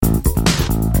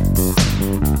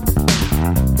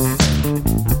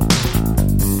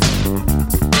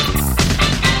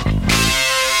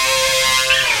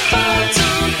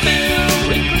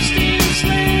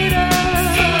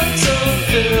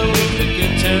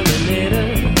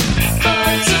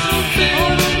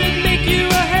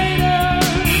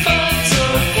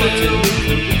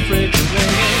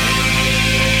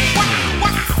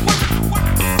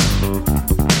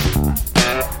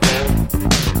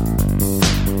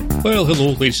Well,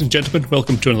 hello, ladies and gentlemen.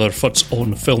 Welcome to another Fuds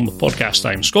on Film podcast.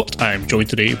 I'm Scott. I'm joined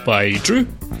today by Drew.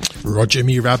 Roger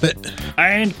me rabbit.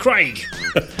 And Craig.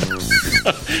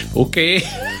 Okay.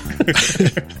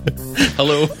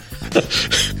 Hello.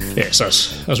 Yes,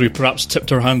 as we perhaps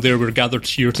tipped our hand there, we're gathered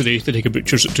here today to take a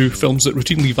butchers at two films that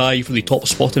routinely vie for the top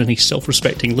spot in any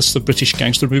self-respecting list of British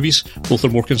gangster movies. Both are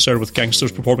more concerned with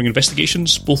gangsters performing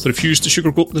investigations, both refuse to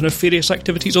sugarcoat the nefarious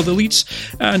activities of the leads,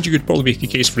 and you could probably make a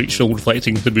case for each film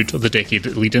reflecting the mood of the decade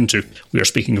it lead into. We are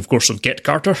speaking, of course, of Get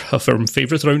Carter, a firm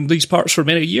favourite around these parts for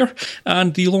many a year,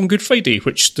 and The Long Good Friday,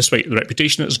 which, despite the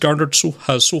reputation it has garnered,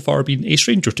 has so far been a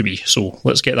stranger to me. So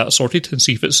let's get that sorted and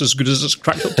see if it's as good as it's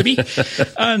cracked up to be.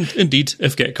 And indeed,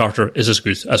 if Get Carter is as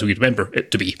good as we remember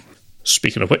it to be.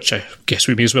 Speaking of which, I guess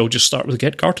we may as well just start with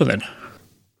Get Carter then.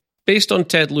 Based on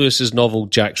Ted Lewis's novel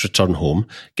Jack's Return Home,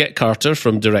 Get Carter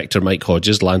from director Mike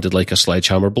Hodges landed like a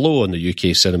sledgehammer blow on the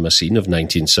UK cinema scene of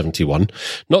 1971.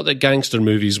 Not that gangster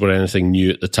movies were anything new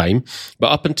at the time,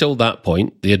 but up until that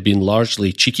point, they had been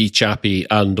largely cheeky, chappy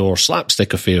and or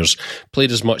slapstick affairs,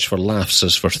 played as much for laughs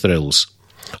as for thrills.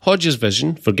 Hodges'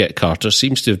 vision for Get Carter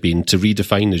seems to have been to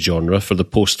redefine the genre for the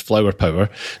post-Flower Power,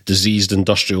 diseased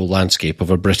industrial landscape of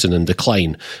a Britain in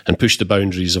decline and push the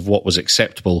boundaries of what was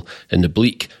acceptable in the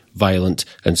bleak, violent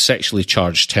and sexually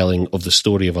charged telling of the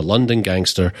story of a London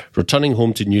gangster returning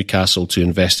home to Newcastle to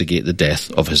investigate the death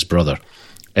of his brother.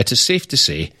 It is safe to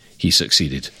say he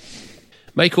succeeded.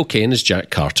 Michael Caine is Jack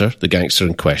Carter, the gangster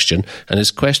in question, and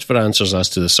his quest for answers as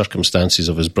to the circumstances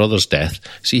of his brother's death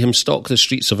see him stalk the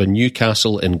streets of a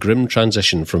Newcastle in grim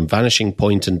transition from Vanishing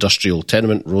Point industrial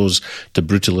tenement rows to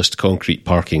brutalist concrete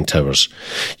parking towers.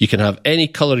 You can have any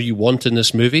colour you want in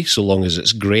this movie, so long as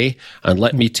it's grey, and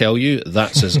let me tell you,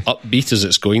 that's as upbeat as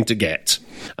it's going to get.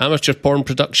 Amateur porn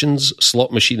productions,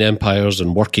 slot machine empires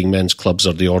and working men's clubs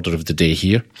are the order of the day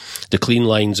here. The clean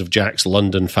lines of Jack's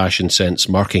London fashion sense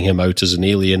marking him out as an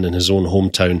alien in his own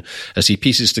hometown as he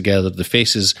pieces together the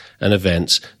faces and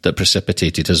events that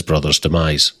precipitated his brother's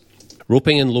demise.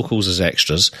 Roping in locals as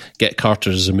extras, Get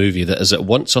Carter is a movie that is at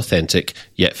once authentic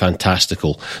yet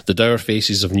fantastical, the dour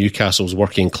faces of Newcastle's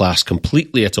working class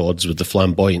completely at odds with the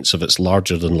flamboyance of its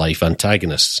larger-than-life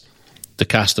antagonists. The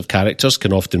cast of characters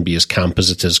can often be as camp as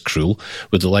it is cruel,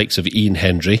 with the likes of Ian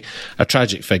Hendry, a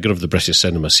tragic figure of the British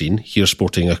cinema scene, here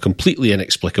sporting a completely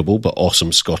inexplicable but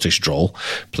awesome Scottish drawl,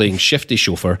 playing shifty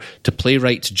chauffeur to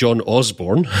playwright John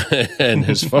Osborne in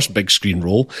his first big screen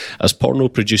role as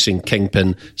porno-producing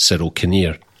kingpin Cyril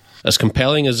Kinnear. As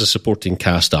compelling as the supporting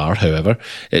cast are, however,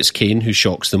 it's Caine who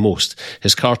shocks the most,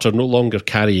 his Carter no longer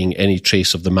carrying any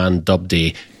trace of the man dubbed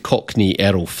a Cockney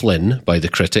Errol Flynn by the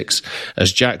critics,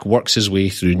 as Jack works his way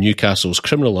through Newcastle's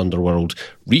criminal underworld,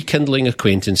 rekindling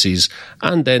acquaintances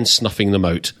and then snuffing them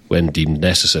out when deemed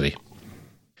necessary.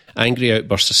 Angry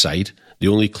outbursts aside, the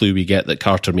only clue we get that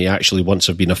Carter may actually once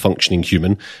have been a functioning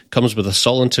human comes with a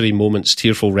solitary moment's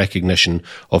tearful recognition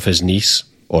of his niece,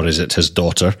 or is it his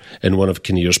daughter, in one of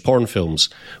Kinnear's porn films,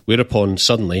 whereupon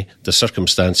suddenly the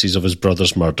circumstances of his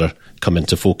brother's murder come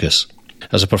into focus.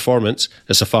 As a performance,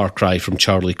 it's a far cry from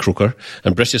Charlie Croker,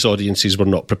 and British audiences were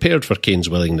not prepared for Caine's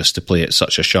willingness to play at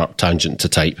such a sharp tangent to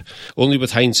type. Only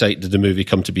with hindsight did the movie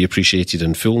come to be appreciated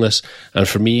in fullness, and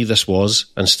for me this was,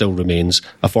 and still remains,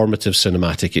 a formative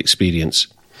cinematic experience.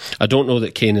 I don't know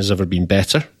that Caine has ever been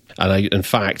better, and in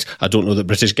fact, I don't know that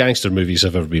British gangster movies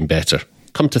have ever been better.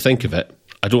 Come to think of it,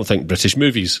 I don't think British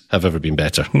movies have ever been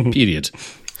better, period.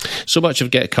 So much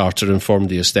of Get Carter informed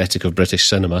the aesthetic of British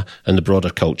cinema and the broader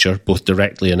culture, both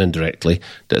directly and indirectly,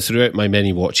 that throughout my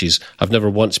many watches I've never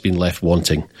once been left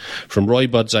wanting. From Roy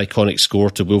Budd's iconic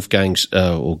score to Wolfgang's,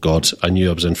 I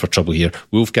knew I was in for trouble here,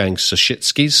 Wolfgang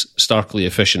Suschitzky's starkly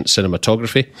efficient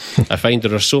cinematography, I find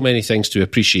there are so many things to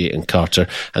appreciate in Carter,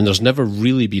 and there's never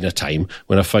really been a time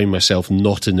when I found myself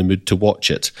not in the mood to watch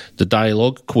it. The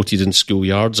dialogue, quoted in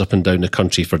schoolyards up and down the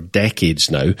country for decades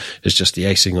now, is just the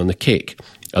icing on the cake.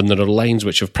 And there are lines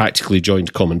which have practically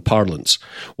joined common parlance.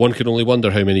 One can only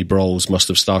wonder how many brawls must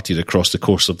have started across the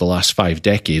course of the last 5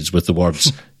 decades with the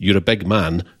words, "You're a big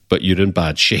man, but you're in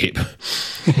bad shape."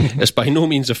 It's by no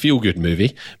means a feel-good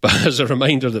movie, but as a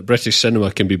reminder that British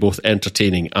cinema can be both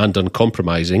entertaining and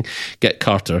uncompromising, Get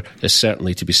Carter is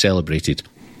certainly to be celebrated.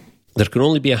 There can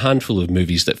only be a handful of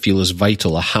movies that feel as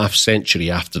vital a half-century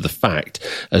after the fact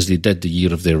as they did the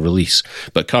year of their release,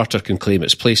 but Carter can claim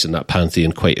its place in that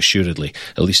pantheon quite assuredly,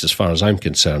 at least as far as I'm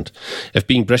concerned. If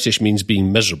being British means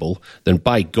being miserable, then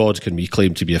by God can we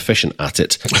claim to be efficient at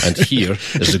it, and here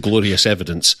is the glorious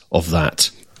evidence of that.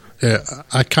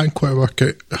 I can't quite work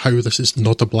out how this is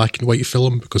not a black and white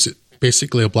film, because it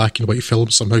basically a black and white film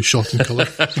somehow shot in colour.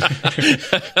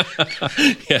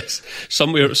 Yes,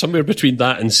 somewhere between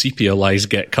that and sepia lies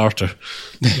Get Carter.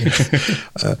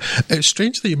 It's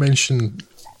strange that you mention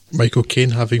Michael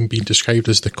Caine having been described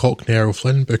as the Cockney Errol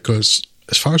Flynn, because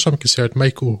as far as I'm concerned,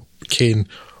 Michael Caine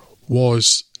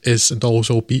is and always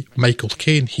will be Michael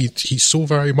Caine. He's so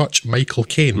very much Michael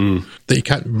Caine that he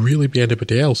can't really be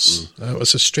anybody else.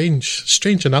 It's a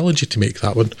strange analogy to make,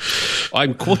 that one.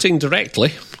 I'm quoting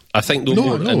directly. I think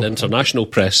in international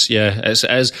press, it's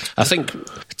I think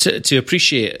to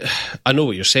appreciate. I know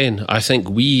what you're saying. I think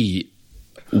we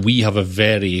have a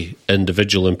very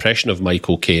individual impression of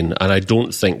Michael Caine, and I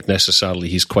don't think necessarily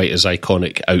he's quite as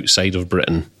iconic outside of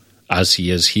Britain as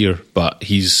he is here. But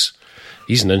he's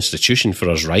an institution for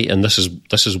us, right? And this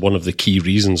is one of the key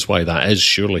reasons why that is,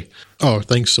 surely. Oh, I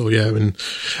think so, yeah. I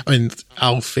mean,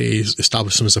 Alfie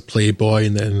established him as a playboy,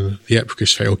 and then the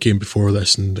Ipcress File came before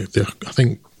this, and I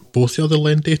think both the other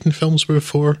Len Dayton films were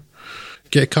before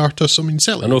Get Carter. So, I mean,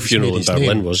 certainly, I know Funeral in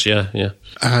Berlin was, yeah.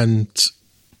 And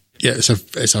yeah,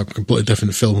 it's a completely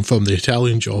different film from The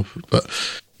Italian Job, but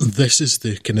this is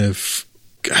the kind of,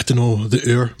 I don't know,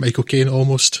 the Michael Caine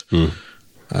almost.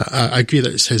 I agree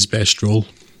that it's his best role.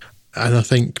 And I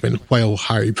think, while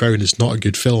Harry Brown is not a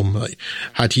good film,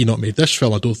 had he not made this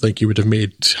film, I don't think he would have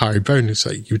made Harry Brown. It's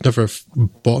like you would never have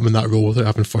bought him in that role without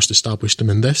having first established him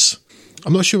in this.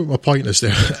 I'm not sure what my point is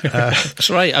there. That's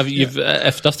right.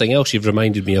 If nothing else, you've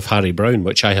reminded me of Harry Brown,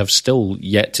 which I have still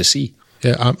yet to see.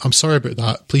 Yeah, I'm sorry about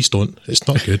that. Please don't. It's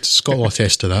not good. Scott will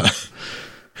attest to that.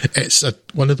 It's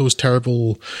one of those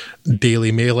terrible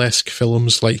Daily Mail-esque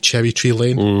films like Cherry Tree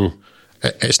Lane.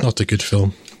 It's not a good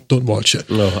film. Don't watch it.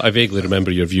 No, I vaguely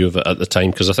remember your view of it at the time,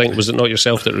 because I think, was it not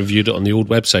yourself that reviewed it on the old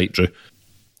website, Drew?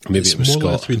 Maybe it was Scott.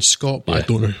 More likely Scott, but I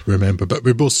don't remember. But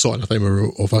we both saw it, and I think we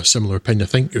were of a similar opinion. I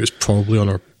think it was probably on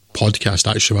our podcast,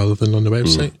 actually, rather than on the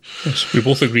website. Yes, we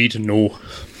both agreed no.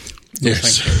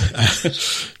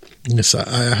 Yes. Yes,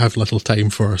 I have little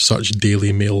time for such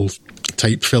Daily Mail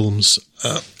type films.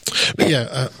 But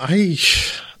yeah, I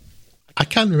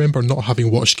can't remember not having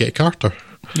watched Get Carter.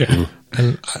 Yeah.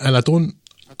 And I don't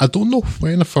know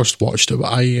when I first watched it,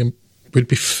 but I would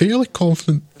be fairly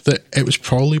confident that it was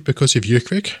probably because of you,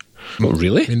 Craig. Oh,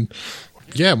 really? I mean,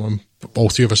 yeah, all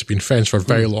three of us have been friends for a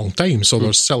very long time, so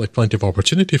there's certainly plenty of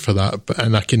opportunity for that.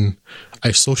 I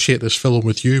associate this film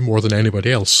with you more than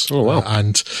anybody else. Oh, wow.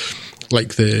 And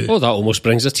that almost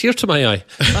brings a tear to my eye.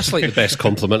 That's like the best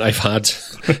compliment I've had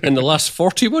in the last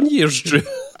 41 years, Drew.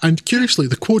 And curiously,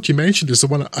 the quote you mentioned is the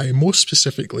one I most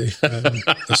specifically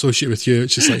associate with you.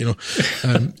 It's just like,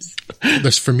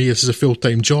 this for me, this is a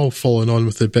full-time job, following on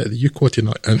with the bit that you quoted,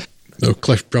 and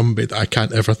Cliff Brumby, that I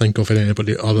can't ever think of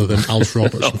anybody other than Alf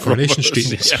Roberts from Coronation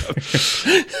Street.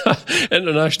 Yeah.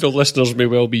 International listeners may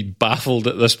well be baffled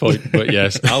at this point, but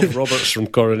yes, Alf Roberts from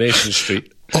Coronation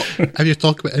Street. Have you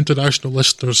talked about international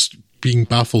listeners being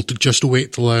baffled? Just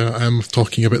wait till I'm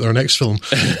talking about their next film.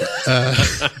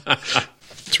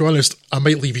 To be honest, I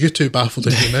might leave you two baffled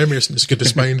if your memory isn't as good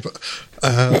as mine, but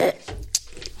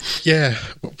yeah,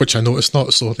 which I know it's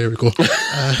not, so there we go.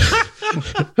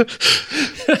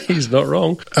 He's not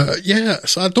wrong. Yeah,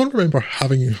 so I don't remember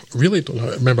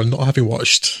not having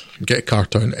watched Get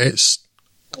Carter, and it's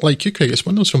like you, Craig, it's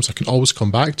one of those films I can always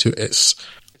come back to.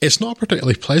 It's not a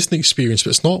particularly pleasant experience,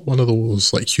 but it's not one of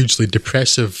those like hugely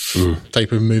depressive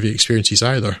type of movie experiences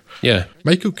either. Yeah.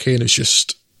 Michael Caine is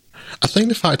just, I think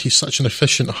the fact he's such an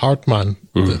efficient hard man,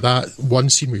 that one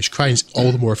scene where he's crying is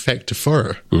all the more effective for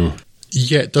her,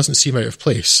 yet it doesn't seem out of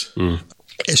place.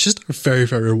 It's just a very,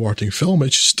 very rewarding film.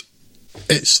 It's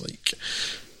like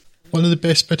one of the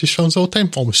best British films of all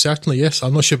time, almost certainly, yes.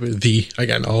 I'm not sure about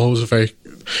again, I'm always very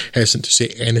hesitant to say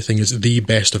anything is the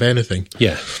best of anything.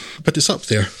 Yeah. But it's up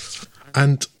there.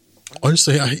 And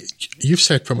honestly, you've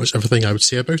said pretty much everything I would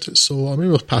say about it, so I'll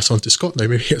maybe pass on to Scott now.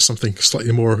 Maybe he has something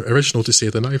slightly more original to say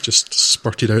than I've just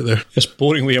spurted out there. Yes,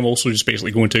 boringly, I'm also just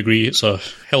basically going to agree. It's a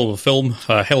hell of a film,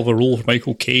 a hell of a role for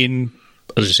Michael Caine.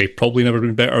 As I say, probably never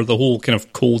been better. The whole kind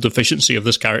of cold efficiency of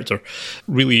this character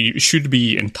really should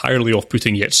be entirely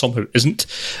off-putting, yet somehow isn't.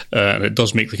 And it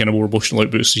does make the kind of more emotional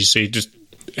outbursts, as you say, just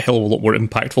a hell of a lot more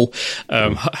impactful.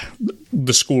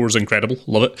 The score is incredible.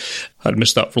 Love it. I'd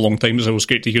missed that for a long time. It was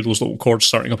great to hear those little chords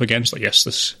starting up again. It's like, yes,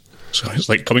 this... So it's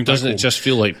like coming back. Doesn't it just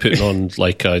feel like putting on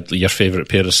like your favourite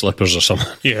pair of slippers or something?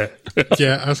 Yeah.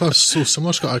 Yeah, I thought it was so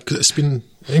similar, Scott, because it's been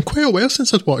in quite a while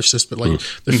since I'd watched this, but like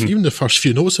even the first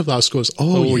few notes of that goes,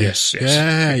 yes.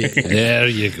 Yeah. There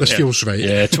you go. This feels right.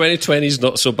 Yeah, 2020 is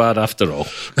not so bad after all.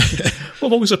 What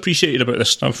I've always appreciated about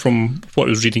this, from what I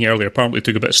was reading earlier, apparently it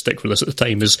took a bit of stick with this at the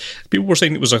time, is people were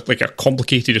saying it was a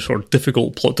complicated or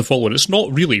difficult plot to follow, and it's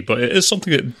not really, but it is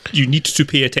something that you need to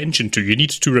pay attention to. You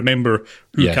need to remember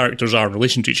who characters are in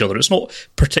relation to each other. It's not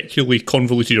particularly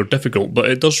convoluted or difficult, but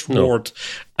it does reward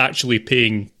actually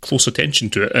paying close attention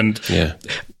to it, and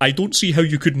I don't see how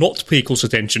you could not pay close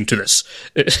attention to this.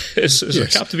 It's a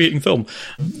captivating film,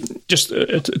 just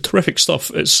terrific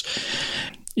stuff. It's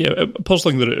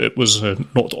puzzling that it was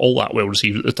not all that well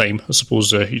received at the time. I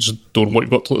suppose you just don't know what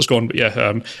you've got till it's gone,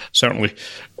 but certainly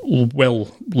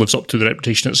well lives up to the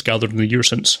reputation it's gathered in the year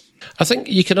since. I think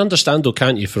you can understand, though,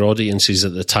 can't you, for audiences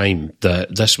at the time,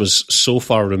 that this was so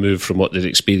far removed from what they'd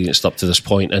experienced up to this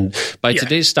point. And by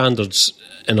today's standards,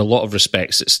 in a lot of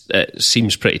respects, it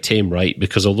seems pretty tame, right?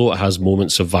 Because although it has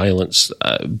moments of violence,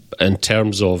 in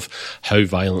terms of how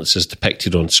violence is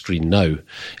depicted on screen now,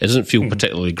 it doesn't feel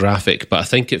particularly graphic, but I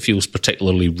think it feels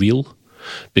particularly real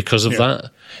because of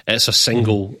that. It's a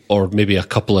single or maybe a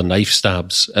couple of knife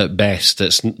stabs at best.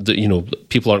 It's,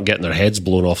 people aren't getting their heads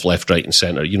blown off left, right and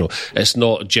centre. It's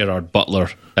not Gerard Butler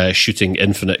shooting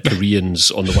infinite Koreans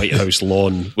on the White House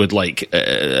lawn with perfect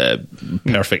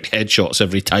headshots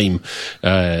every time,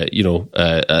 at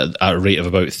a rate of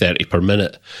about 30 per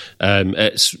minute.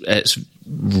 It's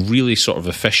really sort of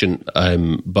efficient,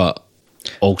 but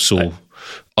also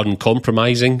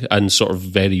uncompromising and sort of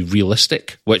very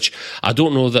realistic, which I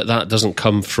don't know that doesn't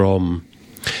come from...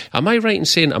 Am I right in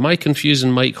saying, am I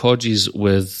confusing Mike Hodges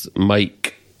with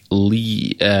Mike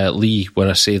Lee when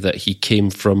I say that he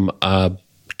came from a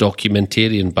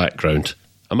documentarian background?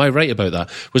 Am I right about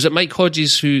that? Was it Mike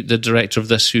Hodges, the director of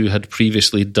this, who had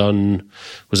previously done,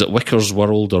 was it Wicker's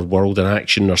World or World in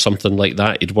Action or something like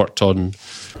that? He'd worked on...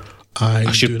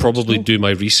 I should probably do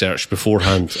my research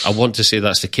beforehand. I want to say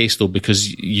that's the case, though,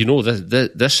 because,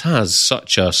 this has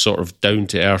such a sort of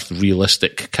down-to-earth,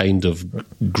 realistic kind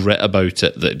of grit about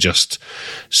it that just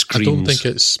screams... I don't think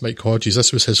it's Mike Hodges.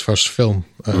 This was his first film.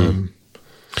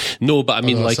 No, but I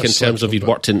mean, in terms of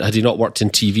had he not worked in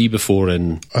TV before?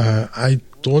 I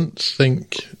don't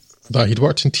think... that he'd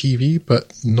worked in TV,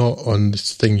 but not on the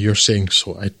thing you're saying,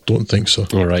 so I don't think so.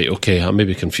 All right, okay, I may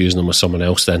be confusing them with someone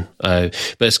else then. But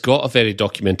it's got a very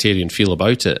documentarian feel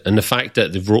about it, and the fact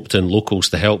that they've roped in locals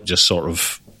to help just sort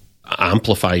of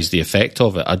amplifies the effect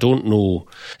of it. I don't know,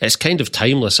 it's kind of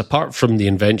timeless, apart from the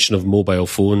invention of mobile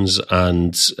phones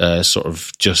and sort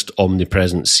of just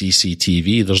omnipresent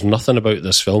CCTV. There's nothing about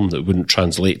this film that wouldn't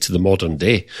translate to the modern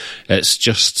day.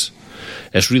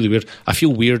 It's really weird. I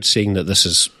feel weird saying that this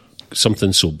is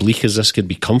something so bleak as this could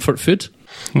be comfort food,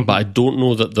 but I don't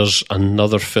know that there's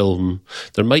another film.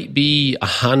 There might be a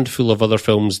handful of other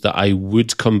films that I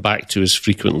would come back to as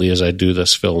frequently as I do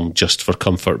this film just for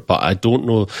comfort, but I don't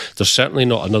know. There's certainly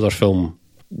not another film.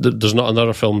 There's not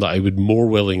another film that I would more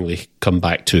willingly come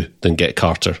back to than Get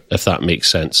Carter, if that makes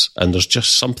sense. And there's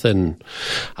just something,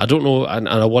 I don't know, and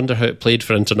I wonder how it played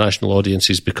for international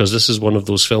audiences, because this is one of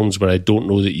those films where I don't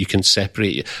know that you can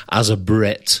separate, as a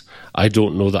Brit, I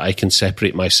don't know that I can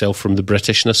separate myself from the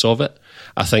Britishness of it.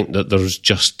 I think that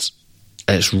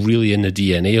it's really in the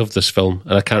DNA of this film,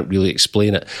 and I can't really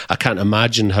explain it. I can't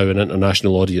imagine how an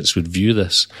international audience would view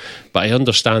this, but I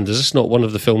understand, is this not one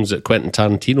of the films that Quentin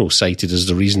Tarantino cited as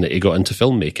the reason that he got into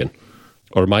filmmaking?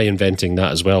 Or am I inventing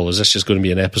that as well? Is this just going to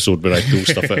be an episode where I pull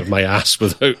stuff out of my ass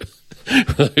without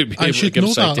being able to give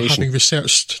citation? That, having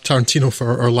researched Tarantino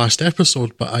for our last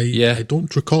episode, but I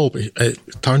don't recall. But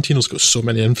Tarantino's got so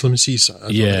many influences. I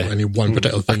don't know any one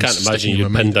particular thing. I can't imagine you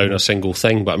pin down a single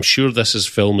thing, but I'm sure this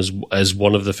film is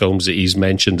one of the films that he's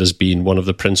mentioned as being one of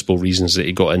the principal reasons that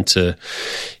he got into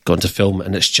film,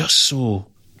 and it's just so...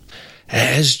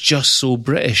 It is just so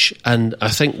British, and I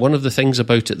think one of the things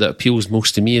about it that appeals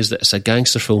most to me is that it's a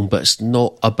gangster film, but it's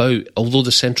not about, although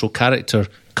the central character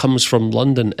comes from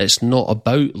London, it's not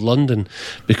about London,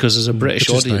 because as a British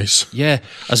audience,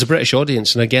 as a British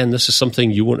audience, and again, this is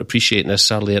something you won't appreciate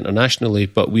necessarily internationally,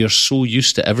 but we are so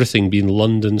used to everything being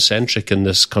London-centric in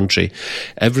this country.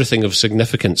 Everything of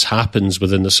significance happens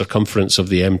within the circumference of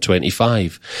the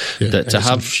M25.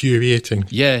 Infuriating.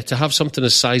 Yeah, to have something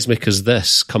as seismic as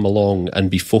this come along and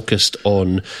be focused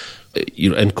on,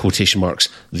 in quotation marks,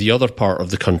 the other part of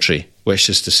the country, which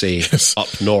is to say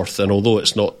up north, and although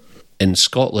it's not in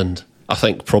Scotland, I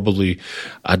think probably,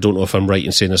 I don't know if I'm right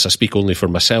in saying this, I speak only for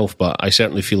myself, but I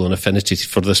certainly feel an affinity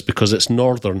for this because it's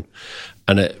northern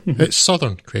and it's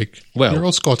southern, Craig. Well, you're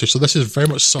all Scottish, so this is very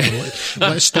much southern.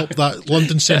 Let's stop that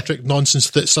London-centric nonsense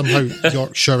that somehow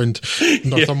Yorkshire and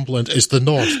Northumberland is the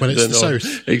north when it's the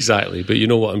south. Exactly, but you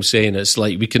know what I'm saying. It's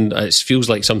like it feels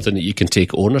like something that you can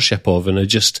take ownership of, and I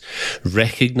just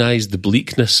recognise the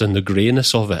bleakness and the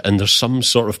greyness of it, and there's some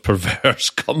sort of perverse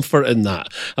comfort in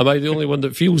that. Am I the only one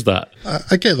that feels that?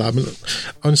 I get that. I mean,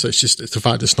 honestly, it's the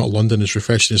fact it's not London is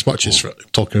refreshing as much as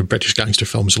talking about British gangster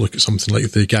films. You look at something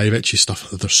like the Guy Ritchie stuff.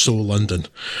 They're so London,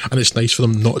 and it's nice for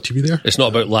them not to be there. It's not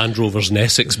about Land Rovers and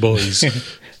Essex boys.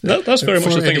 That's very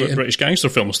much the thing about British gangster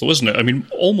films, though, isn't it? I mean,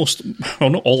 almost,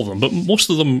 well, not all of them, but most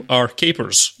of them are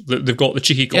capers. They've got the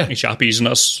cheeky Cockney chappies, and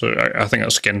that's, I think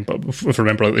that's, again, but if I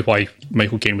remember rightly, why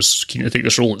Michael Caine was keen to take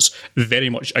this role, it's very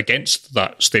much against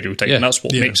that stereotype, and that's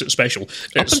what makes it special.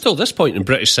 Up until this point in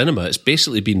British cinema, it's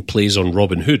basically been plays on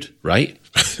Robin Hood, right?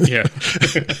 Yeah.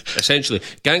 Essentially,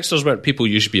 gangsters weren't people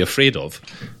you should be afraid of.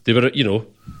 They were,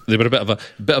 they were a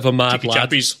bit of a mad lad.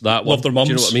 Chappies, that love their mums.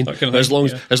 Do you know what I mean? Kind of as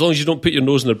long as you don't put your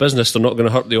nose in their business, they're not going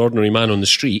to hurt the ordinary man on the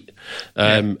street.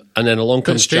 And then along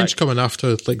comes strange coming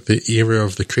after like the era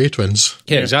of the Cray twins.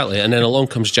 Yeah, exactly. And then along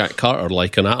comes Jack Carter,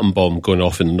 like an atom bomb going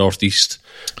off in the northeast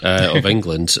of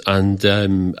England, and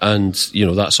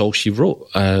that's all she wrote.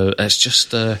 It's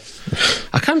just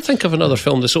I can't think of another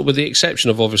film that's, with the exception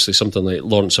of obviously something like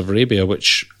Lawrence of Arabia,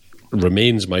 which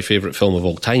remains my favourite film of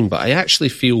all time. But I actually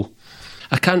feel,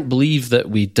 I can't believe that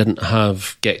we didn't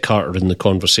have Get Carter in the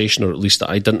conversation, or at least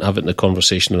that I didn't have it in the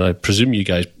conversation, and I presume you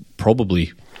guys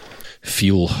probably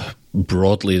feel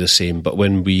broadly the same. But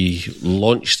when we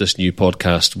launched this new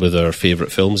podcast with our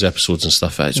favourite films episodes and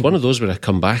stuff, it's one of those where I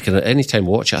come back and at any time I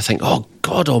watch it, I think, oh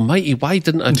God almighty, why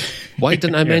didn't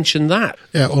I mention that?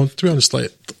 Yeah, well, to be honest,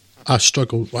 like, I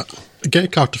struggle.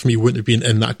 Get Carter for me wouldn't have been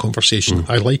in that conversation.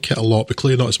 I like it a lot, but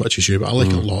clearly not as much as you, but I like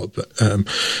it a lot.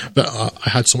 But I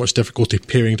had so much difficulty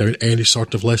paring down any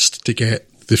sort of list to get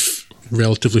the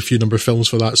relatively few number of films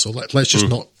for that. So let's just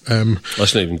not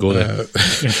let's not even go there.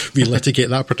 Relitigate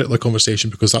that particular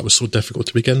conversation, because that was so difficult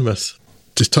to begin with.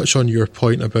 To touch on your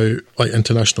point about like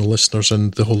international listeners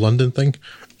and the whole London thing,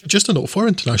 just a note for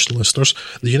international listeners: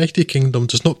 the United Kingdom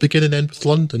does not begin and end with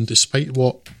London, despite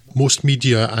what most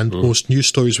media and most news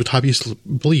stories would have you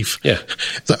believe. Yeah,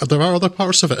 there are other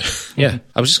parts of it. Yeah,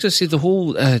 I was just going to say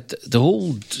the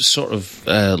whole sort of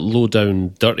low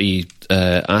down, dirty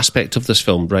aspect of this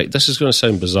film. Right, this is going to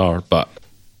sound bizarre, but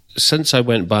since I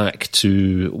went back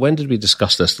to, when did we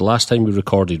discuss this? The last time we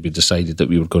recorded, we decided that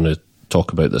we were going to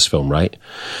talk about this film, right?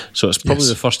 So it's probably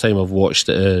the first time I've watched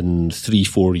it in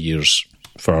 3-4 years,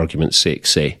 for argument's sake,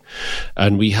 say.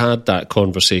 And we had that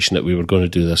conversation that we were going to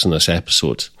do this in this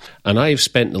episode. And I've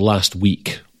spent the last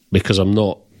week, because I'm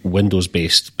not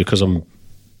Windows-based, because I'm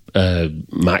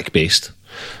Mac-based,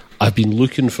 I've been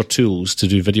looking for tools to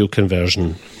do video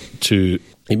conversion to...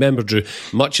 Remember, Drew,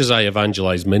 much as I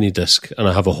evangelise Minidisc and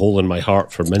I have a hole in my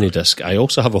heart for Minidisc, I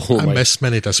also have a hole in my... I miss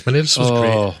Minidisc. Minidisc was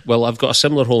great. Well, I've got a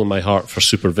similar hole in my heart for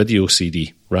Super Video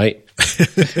CD, right?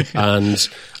 And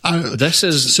this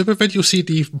is... Super Video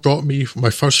CD brought me my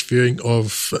first viewing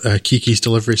of Kiki's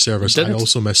Delivery Service. I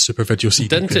also miss Super Video CD.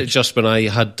 Didn't it just when I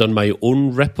had done my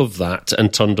own rip of that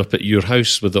and turned up at your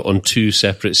house with it on 2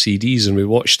 separate CDs, and we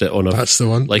watched it on a... That's the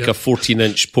one. Like a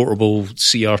 14-inch portable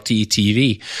CRT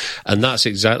TV. And that's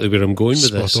exactly where I'm going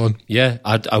with this. On. Yeah,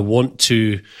 I don't want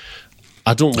to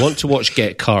watch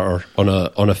Get Carter on a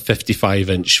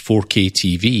 55-inch 4K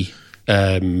TV.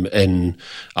 And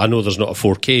I know there's not a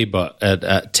 4K, but at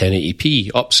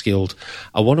 1080p upscaled.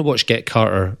 I want to watch Get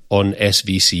Carter on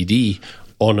SVCD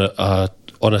on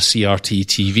a CRT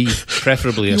TV,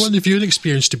 preferably. You want the viewing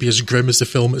experience to be as grim as the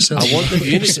film itself. I want the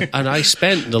viewing, and I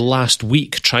spent the last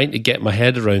week trying to get my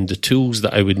head around the tools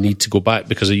that I would need to go back,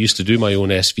 because I used to do my own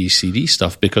SVCD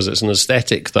stuff, because it's an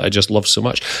aesthetic that I just love so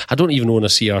much. I don't even own a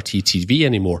CRT TV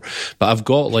anymore, but I've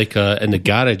got in the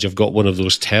garage, I've got one of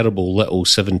those terrible little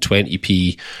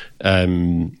 720p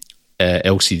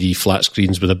LCD flat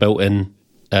screens with a built-in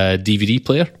DVD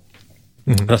player.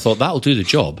 Mm-hmm. And I thought, that'll do the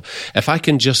job. If I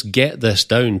can just get this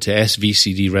down to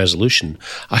SVCD resolution,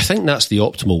 I think that's the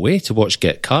optimal way to watch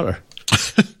Get Carter.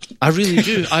 I really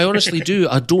do. I honestly do.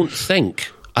 I don't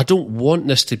want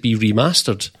this to be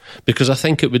remastered, because I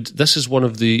think this is one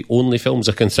of the only films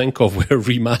I can think of where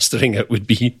remastering it would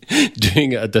be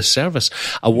doing it a disservice.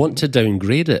 I want to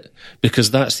downgrade it, because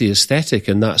that's the aesthetic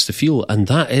and that's the feel, and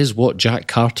that is what Jack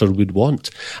Carter would want.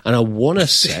 And I want to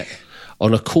sit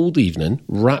on a cold evening,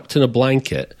 wrapped in a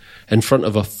blanket, in front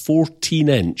of a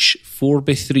 14-inch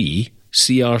 4x3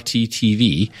 CRT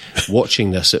TV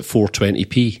watching this at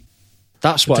 420p.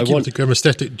 That's what I want. The grim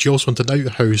aesthetic, do you also want an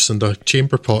outhouse and a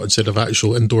chamber pot instead of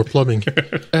actual indoor plumbing?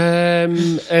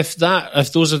 If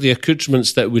those are the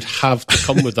accoutrements that would have to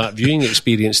come with that viewing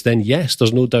experience, then yes,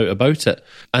 there's no doubt about it.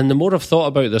 And the more I've thought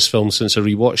about this film since I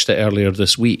rewatched it earlier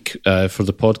this week for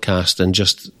the podcast, and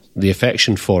just the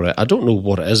affection for it, I don't know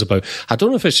what it is about. I don't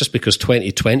know if it's just because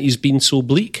 2020's been so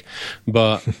bleak,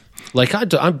 but like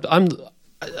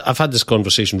I've had this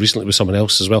conversation recently with someone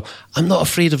else as well. I'm not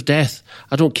afraid of death.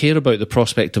 I don't care about the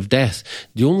prospect of death.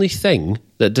 The only thing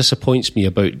that disappoints me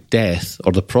about death,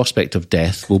 or the prospect of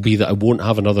death, will be that I won't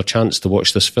have another chance to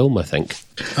watch this film, I think.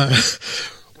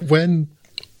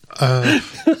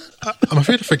 I'm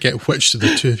afraid I forget which of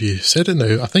the two of you said it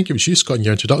now. I think it was you, Scott, in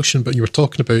your introduction, but you were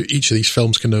talking about each of these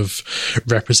films kind of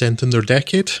representing their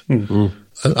decade. Mm-hmm.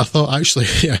 I thought, actually,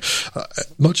 yeah,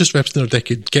 not just representing their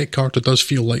decade, Get Carter does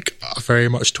feel like a very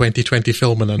much 2020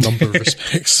 film in a number of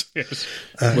respects. Yes.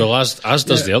 Well, as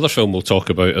does the other film we'll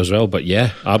talk about as well, but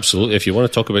yeah, absolutely. If you want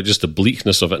to talk about just the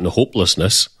bleakness of it and the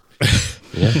hopelessness.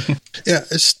 Yeah, yeah,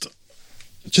 it's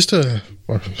just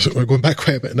we're going back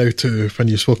quite a bit now to when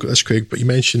you spoke about this, Craig, but you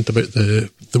mentioned about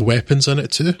the weapons in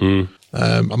it too. Mm.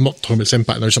 I'm not talking about its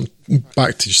impact now, so I'm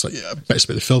back to just like bits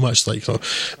about the film, actually. So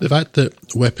the fact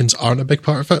that weapons aren't a big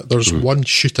part of it, there's one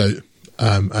shootout,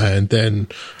 and then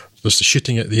there's the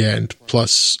shooting at the end,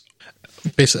 plus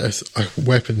basically a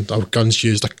weapon or guns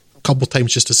used a couple of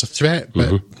times just as a threat,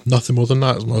 but nothing more than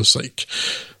that. I was like,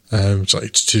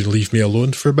 to leave me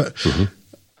alone for a bit.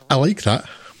 I like that.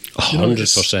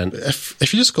 100%.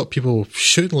 If you just got people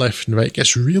shooting left and right, it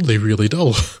gets really, really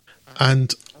dull.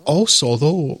 And also,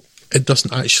 although it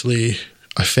doesn't actually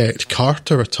affect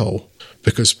Carter at all,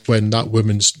 because when that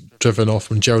woman's driven off,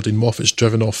 when Geraldine Moffat's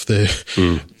driven off the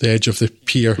edge of the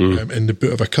pier in the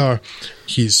boot of a car,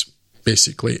 he's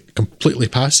basically completely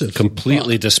passive.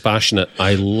 Completely dispassionate.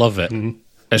 I love it.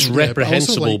 It's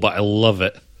reprehensible, but I love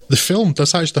it. The film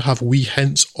does actually have wee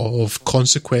hints of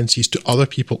consequences to other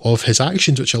people of his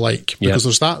actions, which I like, because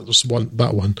there's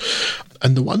that one.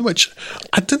 And the one which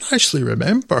I didn't actually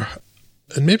remember,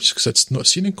 and maybe just because it's not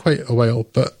seen in quite a while,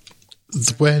 but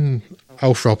when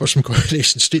Alf Roberts from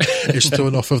Coronation Street is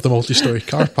thrown off of the multi-storey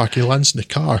car park, he lands in the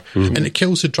car, and it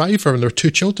kills the driver, and there are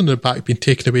two children in the back being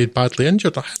taken away badly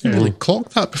injured. I hadn't really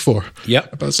clocked that before. Yeah.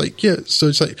 But it's like, so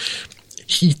it's like,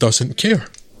 he doesn't care.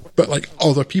 But like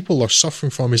other people are suffering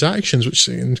from his actions, which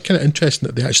is kind of interesting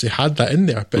that they actually had that in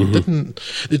there, but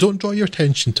they don't draw your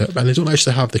attention to it, and they don't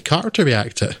actually have the Carter to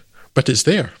react to it. But it's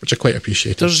there, which I quite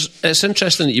appreciate. It's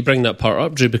interesting that you bring that part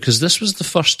up, Drew, because this was the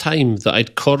first time that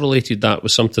I'd correlated that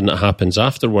with something that happens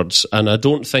afterwards, and I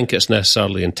don't think it's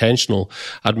necessarily intentional.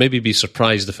 I'd maybe be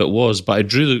surprised if it was, but I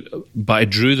drew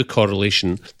the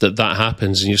correlation that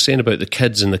happens. And you're saying about the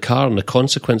kids in the car and the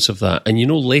consequence of that, and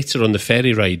later on the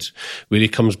ferry ride where he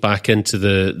comes back into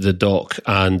the dock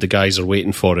and the guys are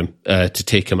waiting for him to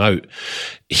take him out.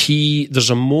 There's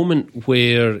a moment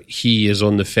where he is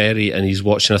on the ferry and he's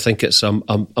watching, I think it's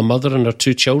a mother and her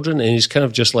two children, and he's kind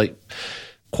of just like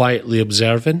quietly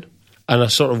observing. And I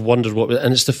sort of wondered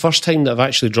and it's the first time that I've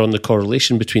actually drawn the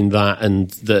correlation between that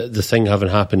and the thing having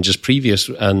happened just previous,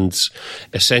 and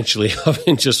essentially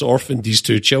having just orphaned these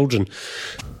two children.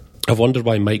 I've wondered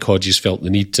why Mike Hodges felt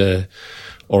the need to,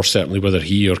 or certainly whether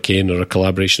he or Kane or a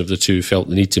collaboration of the two felt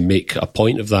the need to make a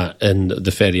point of that in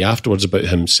the ferry afterwards, about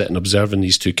him sitting observing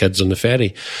these two kids on the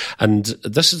ferry. And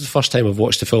this is the first time I've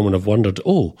watched the film and I've wondered,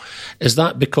 is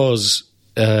that because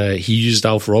he used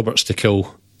Alf Roberts to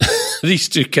kill these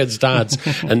two kids' dads?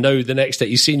 And now the next day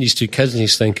he's seeing these two kids and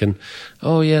he's thinking,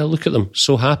 oh yeah, look at them,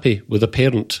 so happy with a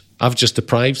parent. I've just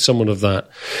deprived someone of that.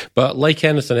 But like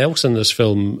anything else in this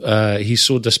film, he's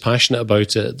so dispassionate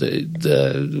about it.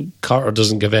 The Carter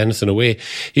doesn't give anything away.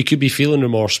 He could be feeling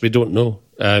remorse, we don't know.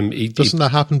 Doesn't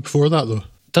that happen before that, though?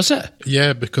 Does it?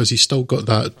 Yeah, because he's still got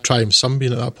that Triumph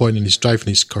Sunbeam at that point, and he's driving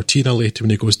his Cortina later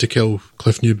when he goes to kill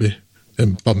Cliff Newby.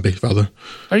 Bumby, rather.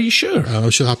 Are you sure?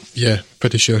 Yeah,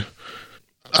 pretty sure.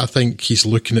 I think he's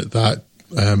looking at that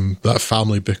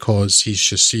family because he's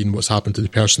just seen what's happened to the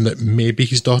person that may be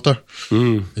his daughter,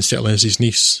 and certainly as his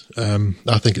niece.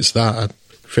 I think it's that. I'm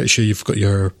pretty sure you've got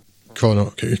your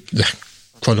chronology.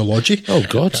 Oh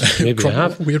God, maybe I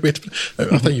have. Weird way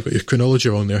I think you've got your chronology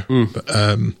on there.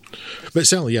 But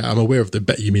certainly, yeah, I'm aware of the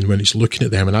bit you mean when he's looking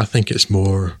at them, and I think it's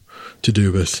more to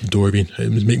do with Doreen. It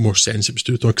would make more sense if it was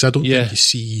to do with because I don't think you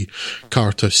see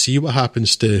Carter see what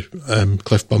happens to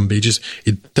Cliff Bumby.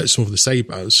 He tits over the side,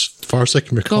 but as far as I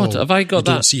can recall, God, have I got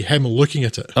you don't see him looking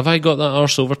at it. Have I got that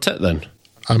arse over tit then?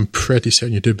 I'm pretty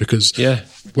certain you do, because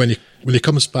when he when he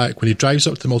comes back, when he drives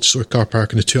up to the multi-story car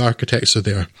park and the two architects are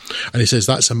there, and he says,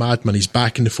 "That's a madman, he's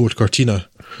back in the Ford Cortina."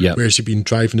 Yep. Where's he been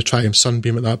driving the Triumph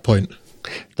Sunbeam at that point?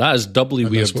 That is doubly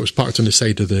weird. That's what was parked on the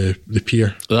side of the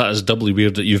pier. That is doubly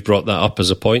weird that you've brought that up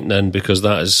as a point then, because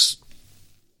that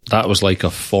was like a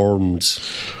formed...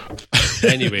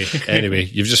 Anyway,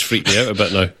 you've just freaked me out a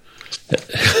bit now.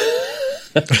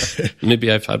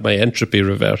 Maybe I've had my entropy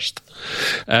reversed.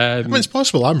 I mean, it's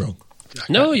possible I'm wrong.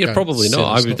 No, you're probably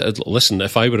not. I would listen.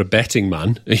 If I were a betting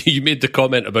man, you made the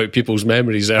comment about people's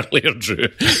memories earlier, Drew.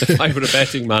 If I were a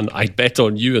betting man, I'd bet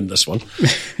on you in this one.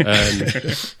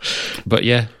 But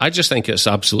yeah, I just think it's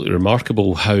absolutely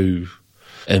remarkable how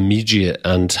immediate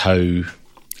and how, I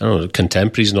don't know,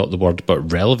 contemporary is not the word, but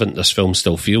relevant this film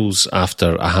still feels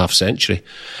after a half century.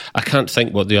 I can't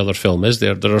think what the other film is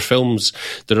there. There are films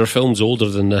older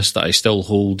than this that I still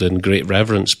hold in great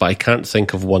reverence, but I can't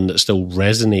think of one that still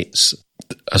resonates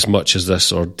as much as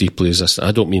this or deeply as this.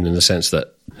 I don't mean in the sense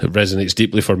that it resonates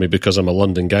deeply for me because I'm a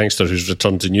London gangster who's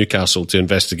returned to Newcastle to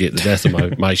investigate the death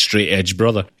of my straight-edge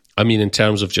brother. I mean, in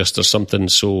terms of just there's something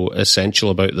so essential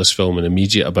about this film and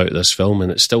immediate about this film,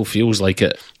 and it still feels like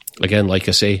it. Again, like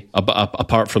I say,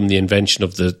 apart from the invention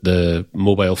of the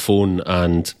mobile phone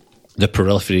and the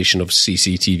proliferation of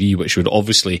CCTV, which would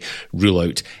obviously rule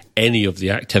out any of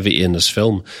the activity in this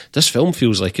film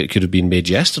feels like it could have been made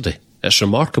yesterday. It's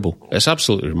remarkable. It's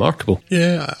absolutely remarkable.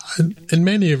 Yeah, in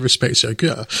many respects, I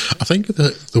agree. I think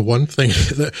the one thing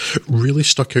that really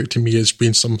stuck out to me as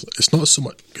being it's not so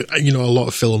much, a lot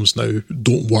of films now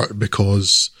don't work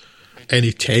because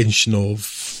any tension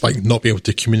of like not being able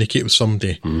to communicate with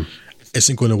somebody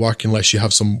isn't going to work unless you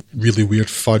have some really weird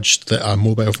fudge that a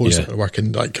mobile phone isn't going to work,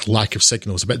 and like lack of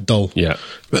signals, a bit dull. Yeah.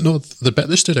 But no, the bit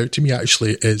that stood out to me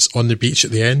actually is on the beach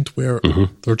at the end where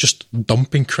they're just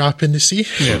dumping crap in the sea.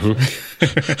 Yeah.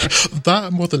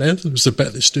 That more than anything was the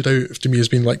bit that stood out to me as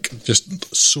being like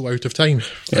just so out of time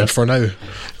for now.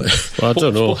 Well, I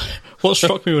don't know. What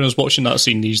struck me when I was watching that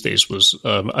scene these days was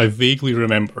I vaguely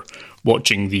remember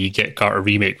watching the Get Carter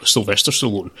remake with Sylvester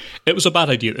Stallone. It was a bad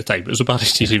idea at the time. It was a bad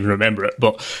idea to even remember it.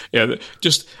 But yeah,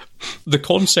 just the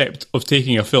concept of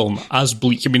taking a film as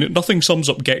bleak. I mean, nothing sums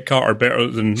up Get Carter better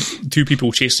than two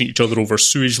people chasing each other over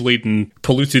sewage-laden,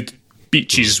 polluted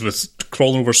beaches with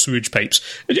crawling over sewage pipes,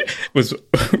 with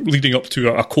leading up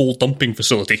to a coal dumping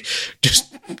facility, just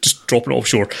dropping it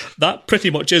offshore. That pretty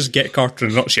much is Get Carter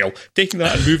in a nutshell. Taking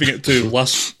that and moving it to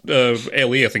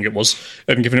LA, I think it was,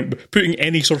 and putting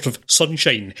any sort of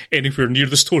sunshine anywhere near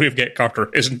the story of Get Carter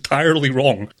is entirely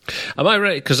wrong. Am I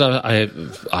right? Because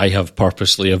I have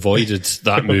purposely avoided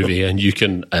that movie, and you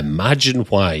can imagine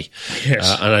why.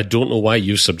 Yes. And I don't know why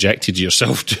you subjected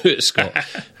yourself to it, Scott.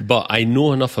 But I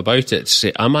know enough about it to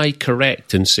say, am I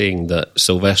correct in saying that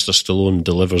Sylvester Stallone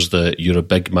delivers the "you're a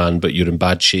big man but you're in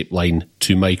bad shape" line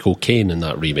to Michael Caine in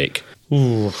that remake?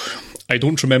 Ooh, I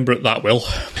don't remember it that well.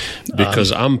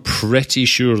 Because I'm pretty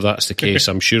sure that's the case.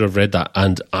 I'm sure I've read that,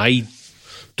 and I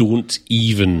don't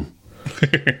even...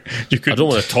 I don't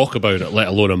want to talk about it, let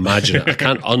alone imagine it. I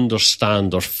can't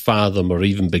understand or fathom or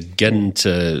even begin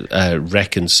to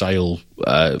reconcile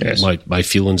my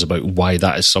feelings about why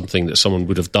that is something that someone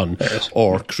would have done,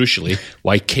 or crucially,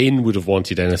 why Caine would have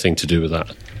wanted anything to do with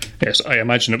that. Yes, I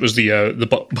imagine it was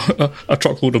a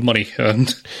truckload of money,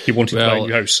 and he wanted to buy a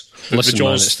new house. The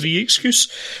Jaws 3 excuse?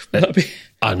 Would that be?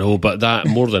 I know, but that,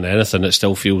 more than anything, it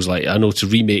still feels like, I know, to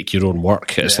remake your own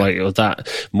work, it's like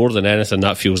that, more than anything,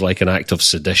 that feels like an act of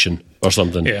sedition or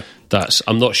something. Yeah.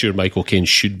 I'm not sure Michael Caine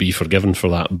should be forgiven for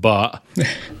that, but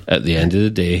at the end of the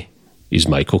day, he's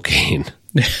Michael Caine.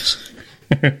 Yes.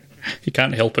 He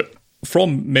can't help it.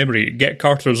 From memory, Get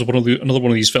Carter is another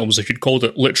one of these films. If you'd called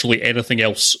it literally anything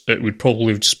else, it would probably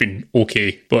have just been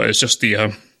okay, but it's just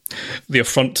the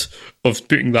affront of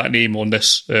putting that name on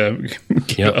this a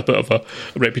bit of a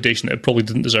reputation that it probably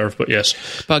didn't deserve, but yes.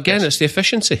 But again, it's the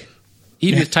efficiency.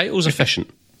 Even the title's efficient.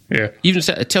 Yeah. Even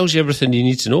it tells you everything you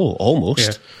need to know,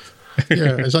 almost.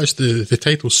 Yeah, it's actually the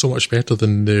title's so much better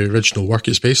than the original work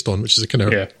it's based on, which is a kind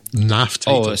of naff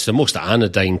title. Oh, it's the most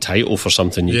anodyne title for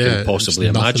something you can possibly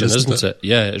imagine, isn't it?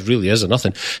 Yeah, it really is a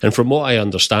nothing. And from what I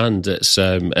understand, it's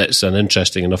an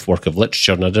interesting enough work of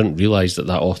literature, and I didn't realise that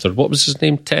author, what was his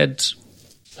name? Ted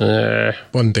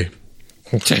Bundy.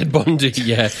 Ted Bundy,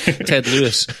 yeah. Ted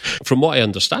Lewis. From what I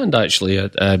understand, actually,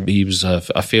 he was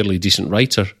a fairly decent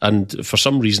writer, and for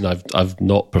some reason I've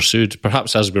not pursued.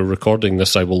 Perhaps as we're recording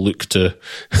this, I will look to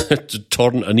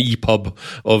torrent an EPUB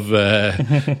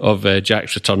of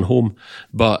Jack's Return Home,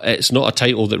 but it's not a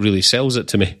title that really sells it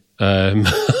to me.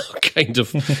 kind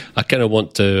of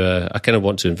want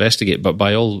to investigate. But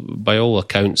by all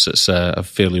accounts, it's a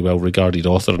fairly well regarded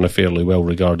author and a fairly well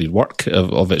regarded work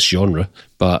of its genre.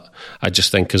 But I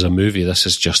just think as a movie, this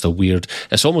is just a weird.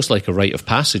 It's almost like a rite of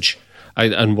passage,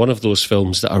 and one of those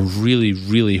films that I really,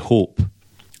 really hope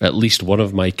at least one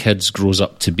of my kids grows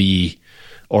up to be,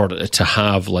 or to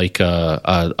have like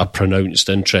a pronounced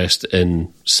interest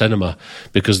in cinema,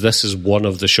 because this is one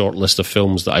of the short list of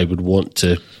films that I would want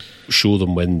to show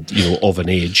them when, of an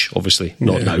age, obviously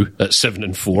not now at 7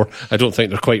 and 4. I don't think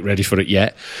they're quite ready for it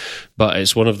yet, but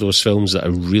it's one of those films that I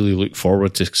really look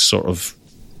forward to sort of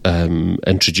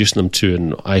introducing them to,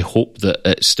 and I hope that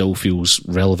it still feels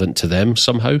relevant to them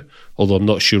somehow, although I'm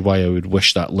not sure why I would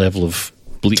wish that level of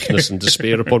bleakness and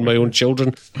despair upon my own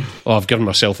children. I've given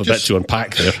myself a bit to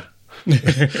unpack there.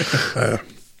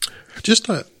 Just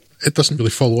that it doesn't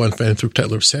really follow on from anything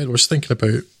particular said. I was thinking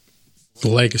about the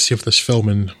legacy of this film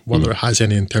and whether it has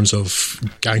any in terms of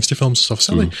gangster films and stuff.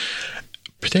 Certainly,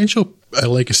 potential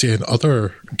legacy in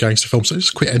other gangster films. It's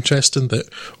quite interesting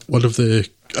that one of the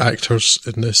actors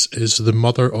in this is the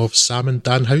mother of Sam and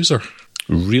Dan Houser.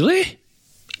 Really?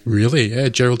 Really, yeah.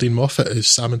 Geraldine Moffat is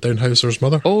Sam and Dan Houser's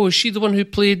mother. Oh, is she the one who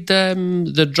played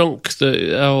the drunk,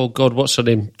 oh God, what's her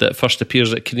name, that first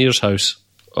appears at Kinnear's house?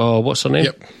 Oh, what's her name?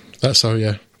 Yep, that's her,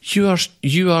 yeah. You are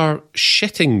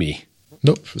shitting me.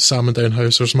 Nope, Sam and Dan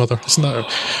Houser's mother. Isn't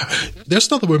that there's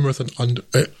another woman with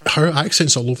her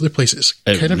accent's all over the place. It's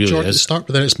kind of really George at the is. start,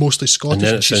 but then it's mostly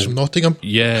Scottish, and she's from Nottingham.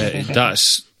 Yeah,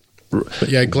 that's... But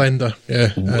yeah, Glenda. Yeah,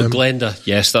 Glenda,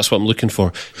 yes, that's what I'm looking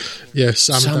for. Yeah,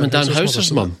 Sam and Dan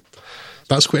Houser's mum.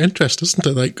 That's quite interesting, isn't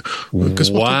it? Like,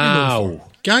 because wow,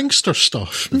 gangster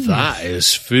stuff. That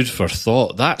is food for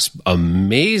thought. That's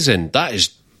amazing. That is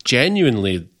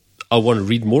genuinely. I want to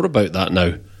read more about that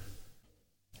now.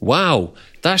 Wow,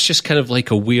 that's just kind of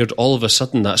like a weird. All of a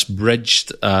sudden, that's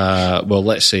bridged. Well,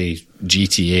 let's say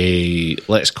GTA.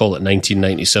 Let's call it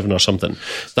 1997 or something.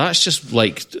 That's just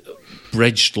like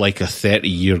bridged like a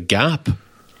 30-year gap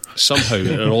somehow,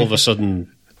 and all of a sudden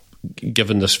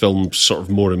given this film sort of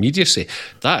more immediacy.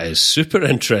 That is super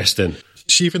interesting.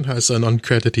 She even has an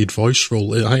uncredited voice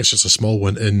role, I think it's just a small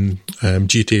one, in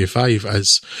GTA 5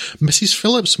 as Mrs.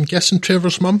 Phillips. I'm guessing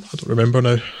Trevor's mum. I don't remember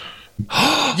now.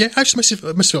 Yeah, actually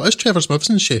Miss Phillips is Trevor's mum,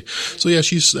 isn't she? So yeah,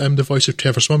 she's the voice of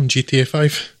Trevor's mum in GTA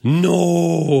 5.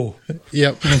 No!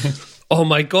 Yep. Oh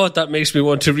my God, that makes me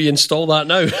want to reinstall that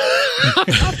now.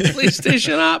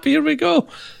 PlayStation app, here we go.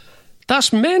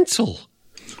 That's mental.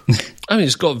 I mean,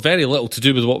 it's got very little to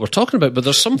do with what we're talking about, but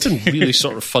there's something really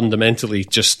sort of fundamentally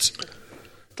just...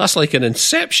 That's like an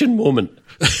Inception moment.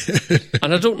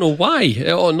 And I don't know why.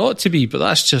 It ought not to be, but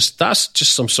that's just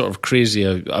some sort of crazy,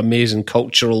 amazing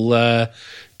cultural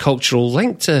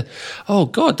link to... Oh,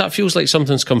 God, that feels like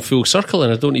something's come full circle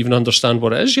and I don't even understand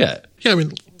what it is yet. Yeah, I mean,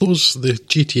 the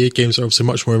GTA games are obviously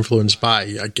much more influenced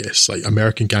by, I guess, like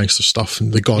American gangster stuff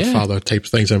and the Godfather type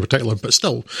things in particular, but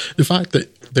still, the fact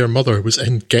that their mother was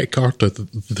in Get Carter,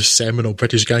 the seminal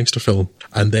British gangster film,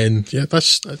 and then, yeah, I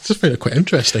just find it quite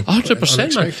interesting.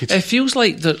 100%, man. It feels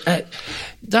like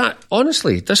that,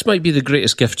 honestly, this might be the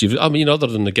greatest gift other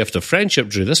than the gift of friendship,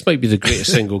 Drew, this might be the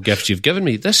greatest single gift you've given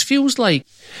me. This feels like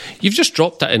you've just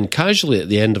dropped that in casually at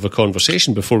the end of a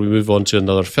conversation before we move on to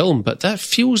another film, but that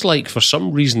feels like for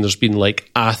some reason there's been like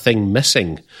a thing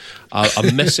missing, a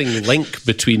missing link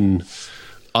between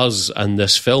us and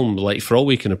this film. Like, for all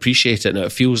we can appreciate it, and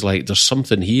it feels like there's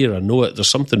something here. I know it. There's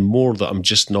something more that I'm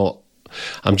just not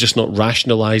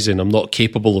rationalising. I'm not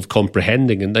capable of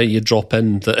comprehending. And then you drop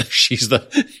in that she's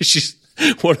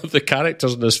one of the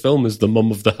characters in this film is the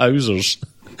mum of the Housers.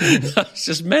 That's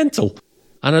just mental.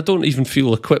 And I don't even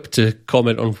feel equipped to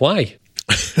comment on why.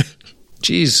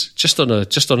 Jeez, just on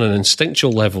an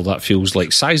instinctual level, that feels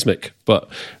like seismic. But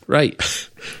right,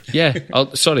 yeah.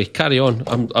 Sorry, carry on.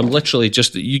 I'm literally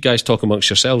just, you guys talk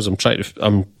amongst yourselves.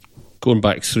 I'm going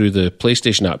back through the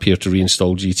PlayStation app here to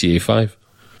reinstall GTA 5.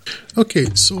 Okay,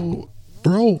 so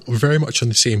we're all very much on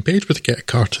the same page with Get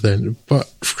Carter then, but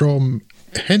from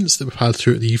hints that we've had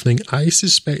throughout the evening, I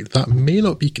suspect that may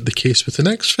not be the case with the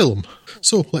next film.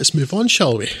 So let's move on,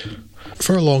 shall we?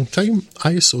 For a long time,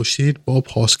 I associated Bob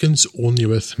Hoskins only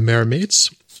with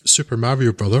Mermaids, Super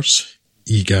Mario Brothers,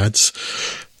 EGADS,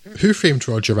 Who Framed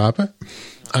Roger Rabbit,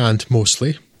 and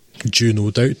mostly, due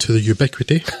no doubt to the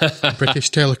ubiquity,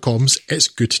 British Telecom's It's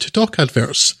Good to Talk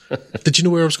adverts. Did you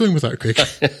know where I was going with that, Craig?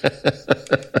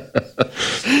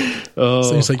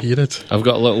 Seems like you did. I've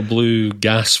got a little blue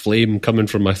gas flame coming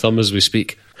from my thumb as we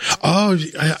speak. Oh,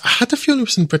 I had a feeling it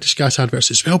was in British Gas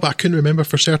adverts as well, but I couldn't remember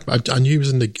for certain. I knew it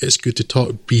was in the It's Good to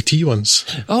Talk BT ones.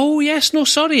 Oh, yes. No,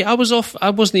 sorry. I was off.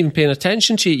 I wasn't even paying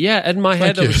attention to it. Yeah, in my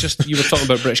head, you. I was just, you were talking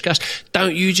about British Gas.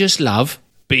 Don't you just love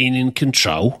being in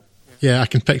control? Yeah, I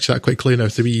can picture that quite clearly now.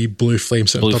 The wee blue flame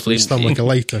sitting on top of his thumb like a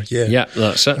lighter. Yeah, Yeah,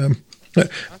 that's it.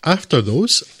 After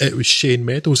those, it was Shane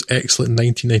Meadows' excellent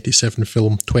 1997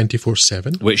 film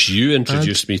 24/7. Which you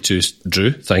introduced me to,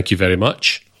 Drew. Thank you very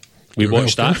much. We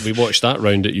watched that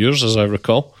round at yours, as I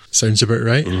recall. Sounds about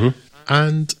right. Mm-hmm.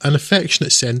 And an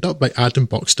affectionate send-up by Adam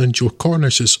Buxton and Joe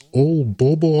Cornish as old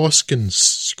Bobo Hoskins,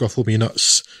 Scruffle Me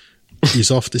Nuts. He's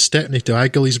off to Stepney to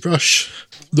aggle his brush.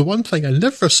 The one thing I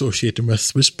never associated him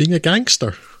with was being a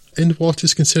gangster in what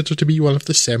is considered to be one of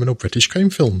the seminal British crime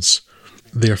films.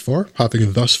 Therefore,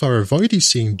 having thus far avoided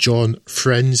seeing John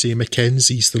Frenzy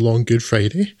Mackenzie's The Long Good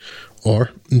Friday,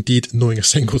 or indeed knowing a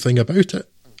single thing about it,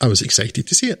 I was excited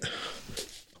to see it.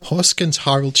 Hoskins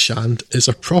Harold Shand is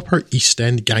a proper East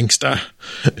End gangster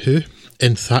who,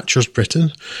 in Thatcher's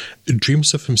Britain,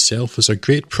 dreams of himself as a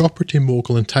great property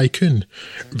mogul and tycoon,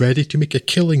 ready to make a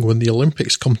killing when the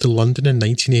Olympics come to London in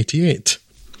 1988.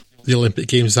 The Olympic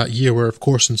Games that year were, of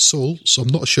course, in Seoul, so I'm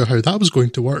not sure how that was going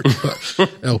to work, but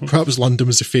perhaps London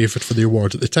was the favourite for the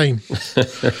award at the time.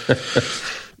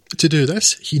 To do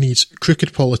this, he needs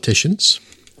crooked politicians,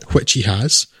 which he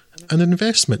has, and an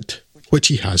investment, which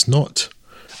he has not.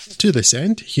 To this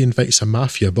end, he invites a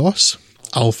mafia boss,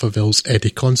 Alphaville's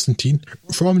Eddie Constantine,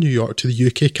 from New York to the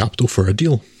UK capital for a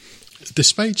deal.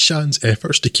 Despite Shan's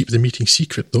efforts to keep the meeting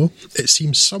secret, though, it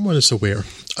seems someone is aware,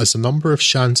 as a number of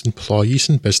Shan's employees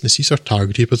and businesses are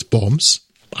targeted with bombs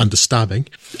and a stabbing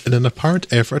in an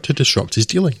apparent effort to disrupt his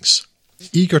dealings.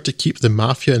 Eager to keep the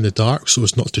mafia in the dark so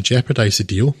as not to jeopardise the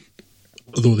deal,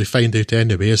 though they find out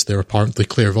anyway as they're apparently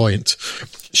clairvoyant,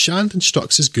 Shand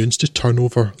instructs his goons to turn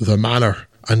over the manor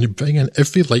and bring in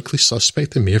every likely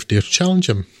suspect that may have dared to challenge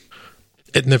him.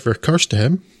 It never occurs to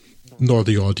him, nor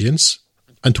the audience,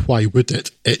 and why would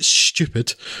it? It's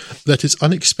stupid that his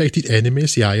unexpected enemy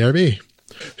is the IRA,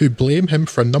 who blame him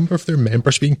for a number of their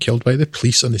members being killed by the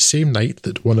police on the same night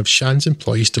that one of Shan's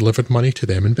employees delivered money to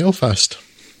them in Belfast.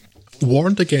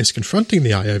 Warned against confronting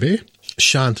the IRA,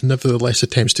 Shand nevertheless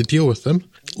attempts to deal with them,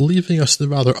 leaving us the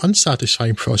rather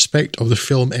unsatisfying prospect of the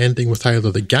film ending with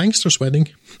either the gangsters winning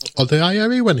or the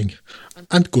IRA winning,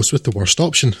 and goes with the worst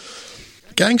option.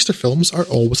 Gangster films are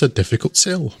always a difficult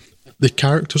sell. The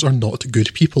characters are not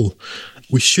good people.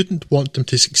 We shouldn't want them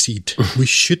to succeed. We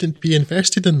shouldn't be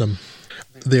invested in them.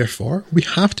 Therefore, we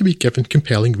have to be given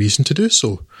compelling reason to do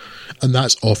so, and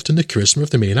that's often the charisma of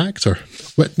the main actor.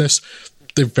 Witness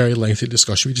the very lengthy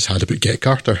discussion we just had about Get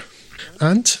Carter.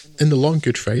 And in The Long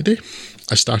Good Friday,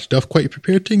 I started off quite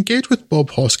prepared to engage with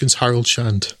Bob Hoskins' Harold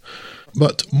Shand.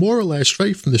 But more or less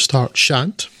right from the start,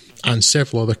 Shand, and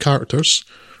several other characters,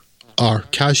 are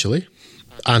casually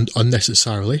and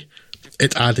unnecessarily,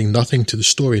 it adding nothing to the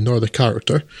story nor the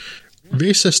character,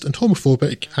 racist and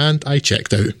homophobic, and I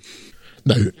checked out.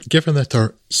 Now, given that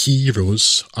our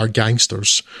heroes are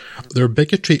gangsters, their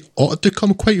bigotry ought to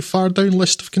come quite far down the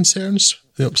list of concerns,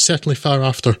 certainly far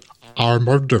after our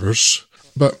murderers.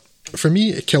 But for me,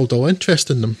 it killed all interest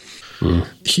in them.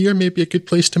 Here may be a good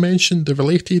place to mention the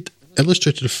related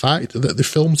illustrated fact that the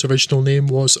film's original name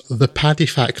was The Paddy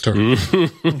Factor.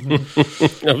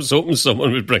 I was hoping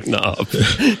someone would bring that up.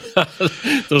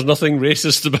 There's nothing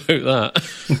racist about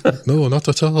that. No, not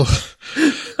at all.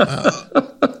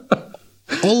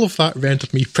 All of that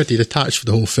rendered me pretty detached for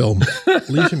the whole film,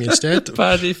 leaving me instead...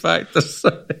 Paddy Factor,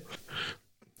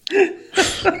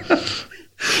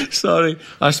 Sorry,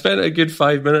 I spent a good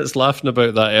 5 minutes laughing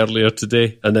about that earlier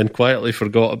today and then quietly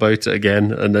forgot about it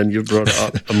again, and then you brought it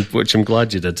up, which I'm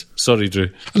glad you did. Sorry, Drew.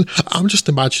 I'm just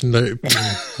imagining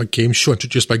a game show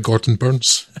introduced by Gordon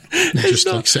Burns, just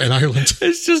like set in Ireland.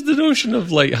 It's just the notion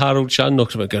of like Harold Shand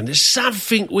knocking about going, there's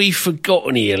something we've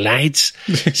forgotten here, lads.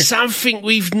 Something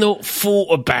we've not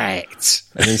thought about.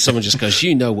 And then someone just goes,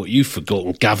 you know what you've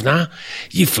forgotten, governor?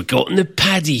 You've forgotten the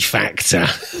Paddy Factor.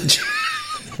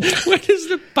 Where is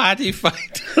the Paddy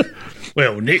Factor?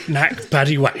 Well, knick-knack,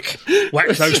 paddy whack. Whack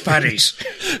those paddies.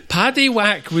 Paddy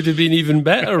whack would have been even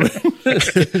better.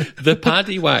 The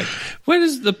Paddy whack. Where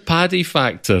is the Paddy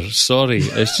Factor? Sorry,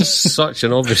 it's just such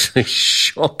an obviously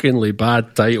shockingly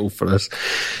bad title for this.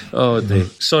 Oh, dear.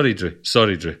 Sorry,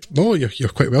 Drew. No, you're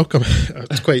quite welcome.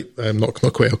 It's quite, not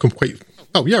quite welcome, quite...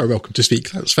 Oh, you are welcome to speak,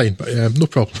 that's fine, but no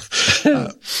problem.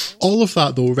 All of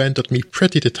that, though, rendered me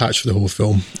pretty detached for the whole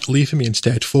film, leaving me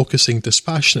instead focusing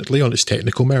dispassionately on its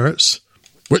technical merits,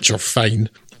 which are fine,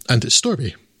 and its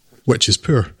story. which is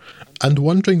poor, and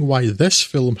wondering why this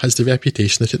film has the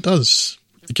reputation that it does,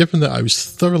 given that I was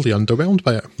thoroughly underwhelmed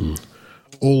by it.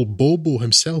 Old Bobo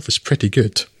himself is pretty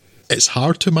good. It's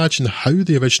hard to imagine how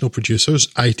the original producers,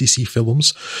 ITC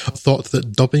Films, thought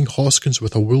that dubbing Hoskins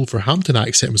with a Wolverhampton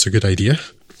accent was a good idea.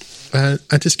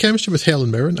 And his chemistry with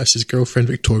Helen Mirren as his girlfriend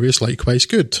Victoria is likewise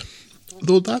good.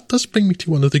 Though that does bring me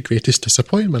to one of the greatest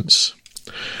disappointments.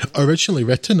 Originally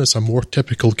written as a more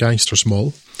typical gangster's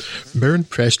moll, Mirren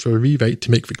pressed for a rewrite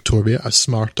to make Victoria a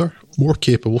smarter, more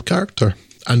capable character,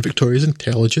 and Victoria's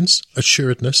intelligence,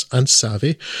 assuredness and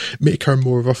savvy make her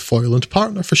more of a foil and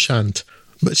partner for Shand,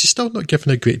 but she's still not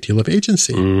given a great deal of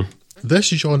agency. This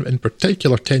genre in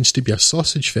particular tends to be a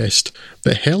sausage fest,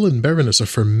 but Helen Mirren has a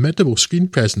formidable screen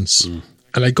presence.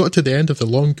 And I got to the end of The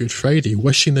Long Good Friday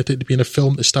wishing that it had been a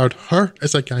film that starred her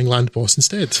as a gangland boss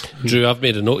instead. Drew, I've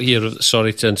made a note here,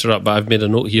 sorry to interrupt, but I've made a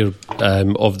note here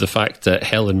of the fact that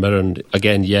Helen Mirren,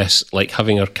 again, yes, like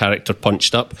having her character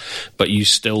punched up, but you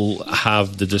still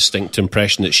have the distinct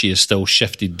impression that she is still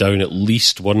shifted down at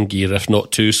least one gear, if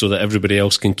not two, so that everybody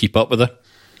else can keep up with her.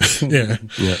 Yeah.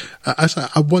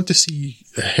 I want to see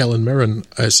Helen Mirren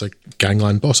as a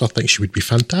gangland boss. I think she would be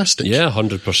fantastic. Yeah,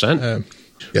 100%.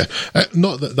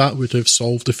 Not that would have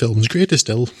solved the film's greatest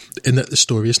ill, in that the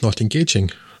story is not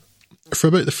engaging. For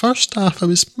about the first half, I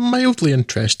was mildly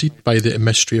interested by the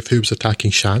mystery of who was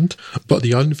attacking Shand, but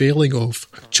the unveiling of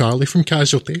Charlie from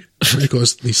Casualty,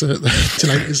 because Lisa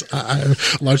tonight is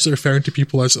largely referring to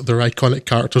people as their iconic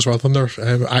characters rather than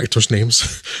their actors'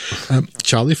 names.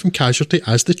 Charlie from Casualty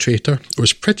as the traitor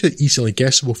was pretty easily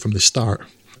guessable from the start,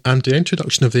 and the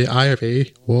introduction of the IRA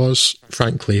was,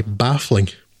 frankly, baffling.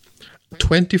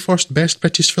 21st best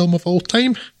British film of all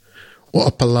time? What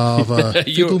a palaver.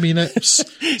 Fiddle me nips.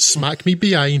 Smack me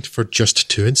behind for just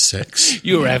 2 and 6.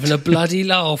 You're having a bloody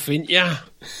laugh, ain't ya?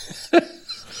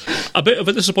 A bit of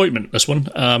a disappointment, this one.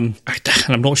 And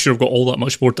I'm not sure I've got all that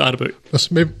much more to add about.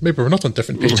 Maybe we're not on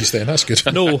different pages then, that's good.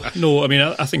 No, I mean,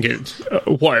 I think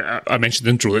what I mentioned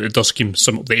in the intro, that it does scheme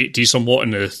some of the 80s somewhat,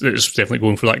 and it's definitely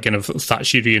going for that kind of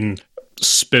Thatcherian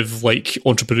spiv-like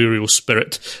entrepreneurial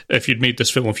spirit. If you'd made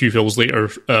this film a few years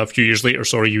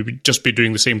later, you would just be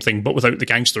doing the same thing but without the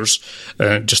gangsters,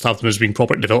 just have them as being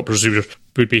property developers who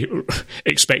would be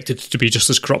expected to be just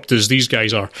as corrupt as these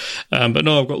guys are. But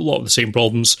no, I've got a lot of the same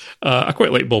problems. I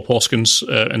quite like Bob Hoskins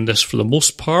in this for the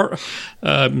most part.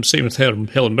 Same with Helen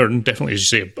Mirren, definitely,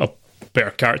 as you say, a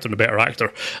better character and a better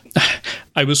actor.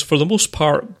 I was for the most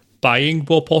part buying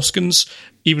Bob Hoskins,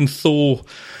 even though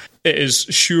it is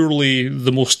surely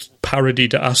the most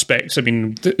parodied aspect. I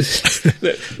mean,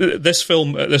 this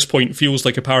film at this point feels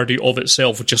like a parody of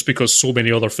itself just because so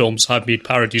many other films have made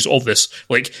parodies of this,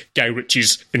 like Guy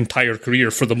Ritchie's entire career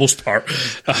for the most part.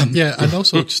 And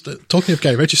also, just talking of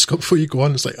Guy Ritchie, Scott, before you go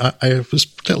on, it's like I was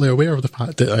particularly aware of the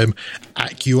fact that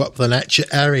Ack You Up the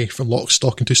Natchet Airy from Lock,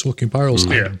 Stock and Two Smoking Barrels,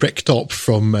 and Bricktop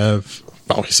from...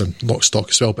 well, he's in Lock, Stock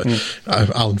as well, but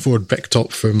Alan Ford,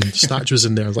 Bricktop from Snatch was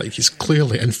in there. Like, he's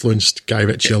clearly influenced Guy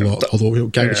Ritchie a lot, although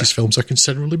Guy Ritchie's films are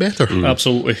considerably better.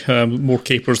 Absolutely. More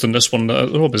capers than this one.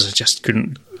 Rob just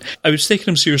couldn't... I was taking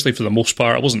him seriously for the most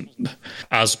part. I wasn't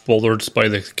as bothered by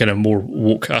the kind of more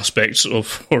woke aspects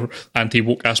of, or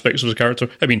anti-woke aspects of his character.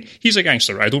 I mean, he's a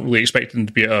gangster. I don't really expect him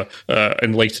to be a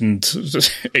enlightened,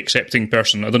 accepting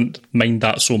person. I didn't mind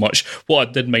that so much. What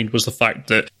I did mind was the fact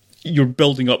that you're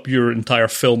building up your entire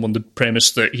film on the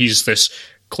premise that he's this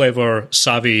clever,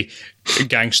 savvy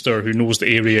gangster who knows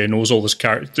the area, knows all this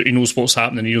character, he knows what's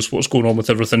happening, he knows what's going on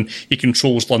with everything, he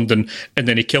controls London, and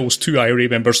then he kills 2 IRA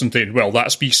members and then, well,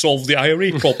 that's me solved the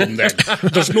IRA problem then.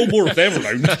 There's no more of them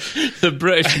around. The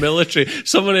British military,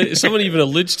 someone even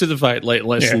alludes to the fact, like,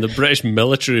 listen, the British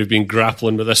military have been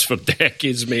grappling with this for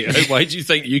decades, mate. Why do you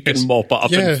think you can mop it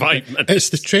up in 5 minutes? It's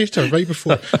the traitor right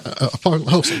before.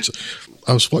 Apparently,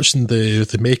 I was watching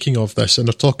the making of this, and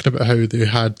they're talking about how they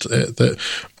had that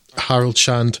Harold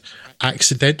Shand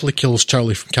accidentally kills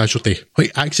Charlie from Casualty.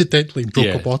 Like, accidentally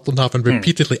broke a bottle in half and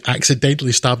repeatedly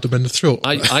accidentally stabbed him in the throat.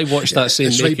 I watched that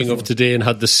same making of today and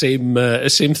had the same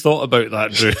thought about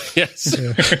that, Drew. Yes.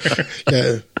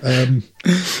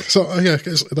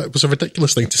 That was a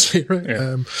ridiculous thing to say, right?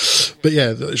 Yeah. But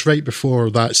yeah, it's right before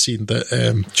that scene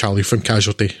that Charlie from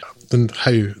Casualty, and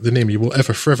how the name he will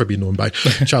forever be known by,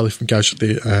 Charlie from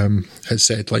Casualty, had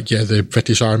said, like, the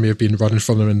British Army have been running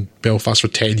from them in Belfast for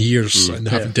 10 years and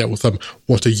they haven't dealt with them.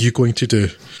 What are you going to do?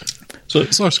 So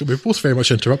we've both very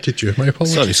much interrupted you. My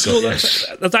apologies. Sorry,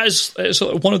 Scott. That is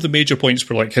one of the major points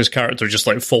where, like, his character just,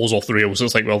 like, falls off the rails.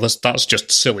 It's like, well, that's just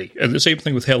silly. And the same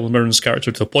thing with Helen Mirren's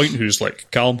character, to a point, who's,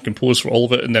 like, calm, composed for all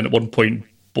of it, and then at one point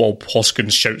Bob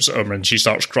Hoskins shouts at him and she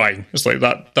starts crying. It's like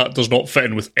that does not fit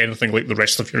in with anything like the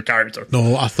rest of your character.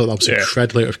 No, I thought that was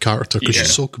incredibly out of character because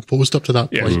she's so composed up to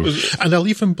that point. And I'll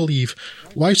even believe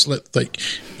why it's like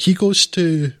he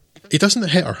doesn't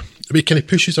hit her, but he kind of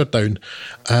pushes her down,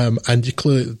 and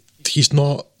he's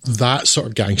not that sort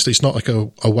of gangster. He's not like a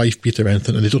wife beater or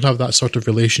anything, and they don't have that sort of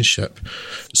relationship.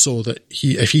 So that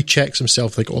if he checks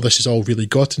himself like, oh, this is all really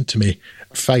gotten to me,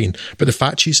 fine. But the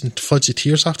fact she's in floods of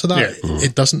tears after that,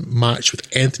 it doesn't match with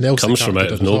anything else. Comes from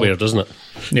out of nowhere, doesn't it?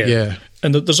 Yeah.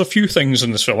 And there's a few things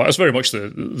in this film. That's very much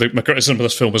my criticism of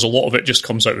this film is a lot of it just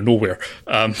comes out of nowhere.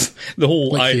 The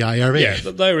whole the IRA. Yeah,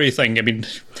 the IRA thing. I mean,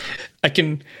 I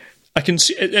can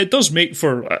see it does make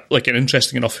for like an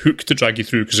interesting enough hook to drag you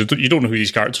through because you don't know who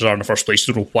these characters are in the first place.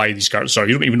 You don't know why these characters are.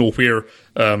 You don't even know where,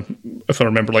 if I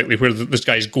remember rightly, where this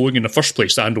guy's going in the first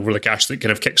place to hand over the cash that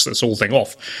kind of kicks this whole thing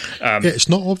off. It's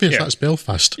not obvious that's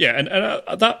Belfast. Yeah,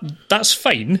 and that's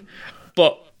fine,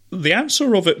 but the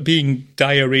answer of it being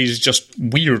IRA is just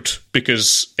weird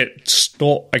because it's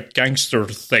not a gangster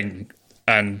thing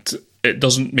and it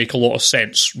doesn't make a lot of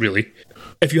sense, really.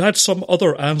 If you had some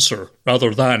other answer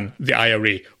rather than the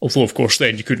IRA, although of course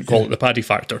then you couldn't call it the Paddy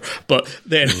Factor, but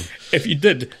then if you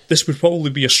did, this would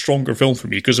probably be a stronger film for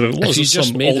me because if it was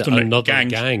some alternate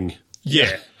gang.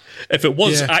 Yeah. If it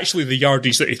was actually the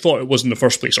Yardies that he thought it was in the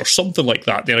first place or something like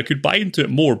that, then I could buy into it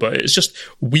more, but it's just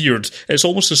weird. It's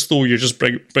almost as though you're just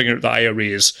bringing out the IRA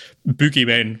as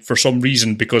boogeymen for some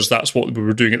reason because that's what we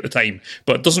were doing at the time.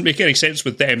 But it doesn't make any sense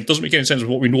with them. It doesn't make any sense with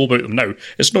what we know about them now.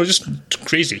 It's not just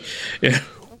crazy. Yeah.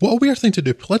 What a weird thing to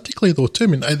do politically, though, too. I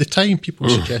mean, at the time, people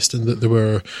were suggesting that they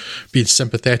were being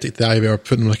sympathetic to the IRA or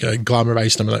putting like a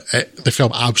glamorised them. The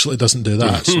film absolutely doesn't do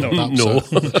that. So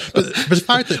but the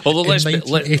fact that although let's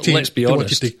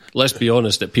be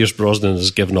honest, that Pierce Brosnan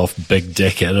has given off big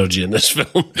dick energy in this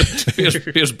film.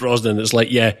 Pierce Brosnan is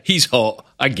like, yeah, he's hot.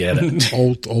 I get it.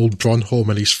 old Bronholm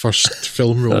in his first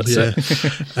film role. But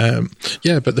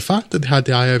the fact that they had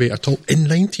the IRA at all in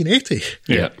 1980,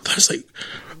 that's like.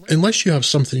 Unless you have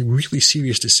something really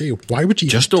serious to say, why would you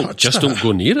just don't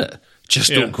go near it?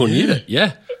 Don't go near it.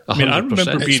 Yeah, 100%. I mean, I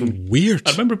remember being weird.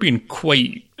 I remember being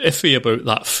quite iffy about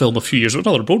that film a few years ago.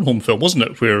 Another Bronholm film, wasn't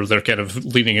it? Where they're kind of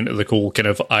leaning into the whole kind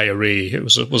of IRA. It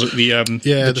was it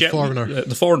the Foreigner?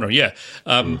 The Foreigner, yeah.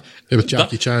 With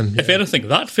Jackie Chan. If anything,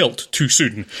 that felt too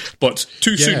soon. But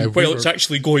too soon while it's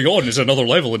actually going on is another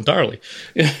level entirely.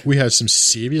 Yeah. We had some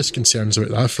serious concerns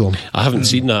about that film. I haven't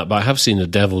seen that, but I have seen The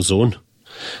Devil's Own.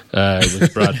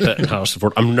 With Brad Pitt and Harrison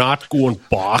Ford. I'm not going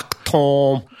back,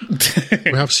 Tom.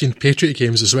 We have seen Patriot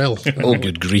Games as well. Oh,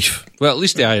 good grief. Well, at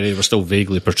least the IRA were still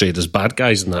vaguely portrayed as bad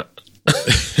guys in that.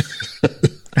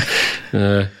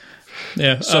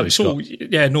 Sorry, Scott.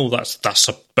 That's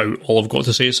about all I've got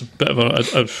to say. It's a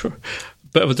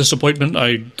bit of a disappointment.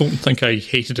 I don't think I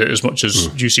hated it as much as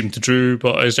you seem to, Drew,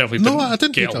 but I definitely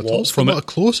didn't get a lot from it. Not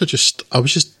close. I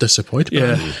was just disappointed.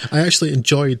 Yeah. I actually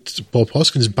enjoyed Bob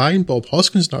Hoskins. Buying Bob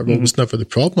Hoskins in that role was never the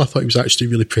problem. I thought he was actually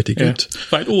really pretty good.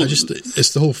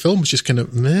 It's the whole film was just kind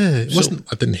of meh. It wasn't.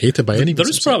 I didn't hate it by any means. There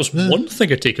is perhaps one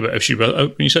thing I take a bit of issue with.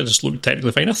 When you said this looked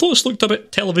technically fine, I thought this looked a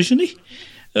bit television-y.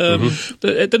 It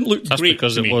didn't look That's great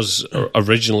because to me. It was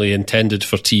originally intended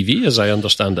for TV, as I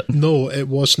understand it. No, it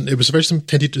wasn't. It was originally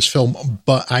intended as film,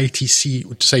 but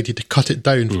ITC decided to cut it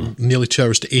down from nearly 2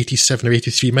 hours to 87 or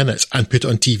 83 minutes and put it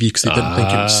on TV because they didn't think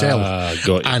it would sell.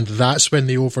 And that's when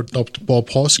they overdubbed Bob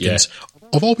Hoskins. Yeah.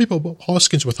 Of all people, Bob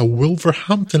Hoskins with a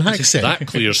Wolverhampton accent. That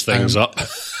clears things up.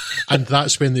 And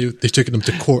that's when they took them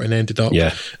to court and ended up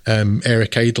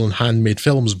Eric Idle and Handmade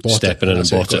Films stepping in and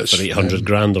bought it for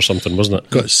 $800,000 or something, wasn't it?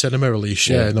 Got a cinema release,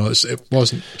 no, it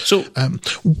wasn't. So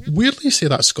weirdly you say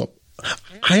that, Scott.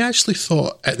 I actually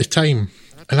thought at the time,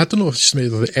 and I don't know if it's maybe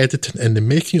the editing and the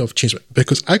making of changed,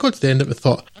 because I got to the end of it and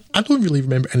thought, I don't really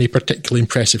remember any particularly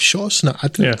impressive shots in it. I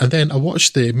didn't, and then I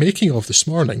watched the making of this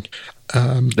morning.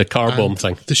 The car bomb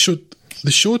thing. They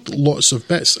showed lots of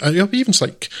bits. Even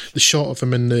like the shot of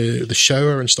him in the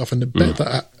shower and stuff, and the bit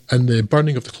and the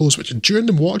burning of the clothes. Which during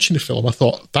them watching the film, I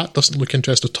thought that doesn't look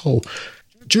interesting at all.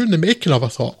 During the making of, I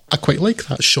thought I quite like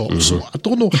that shot. So I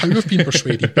don't know how I've been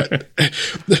persuaded, but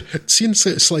it seems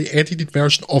it's like edited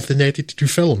version of the edited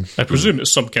film. I presume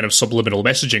it's some kind of subliminal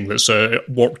messaging that's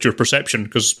warped your perception,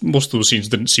 because most of those scenes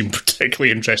didn't seem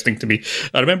particularly interesting to me.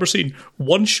 I remember seeing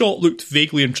one shot looked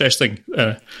vaguely interesting.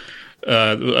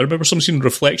 I remember some scene in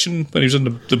Reflection when he was in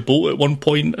the boat at one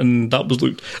point, and that was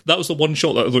the one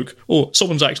shot that looked,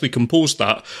 someone's actually composed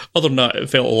that. Other than that, it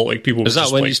felt a lot like people. Is that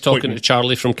when he's talking to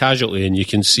Charlie from Casualty and you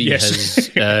can see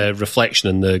his reflection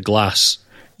in the glass?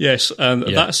 Yes, and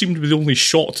that seemed to be the only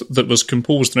shot that was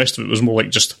composed. The rest of it was more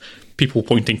like just people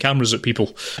pointing cameras at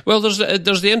people. Well, there's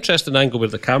the interesting angle where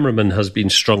the cameraman has been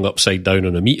strung upside down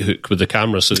on a meat hook with the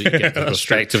camera so that you get the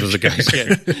perspective of the guys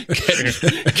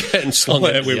getting slung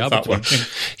at the abattoir.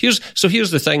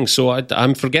 Here's the thing. So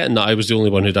I'm forgetting that I was the only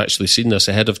one who'd actually seen this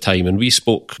ahead of time, and we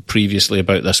spoke previously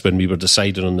about this when we were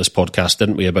deciding on this podcast,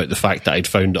 didn't we, about the fact that I'd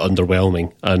found it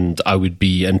underwhelming and I would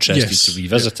be interested to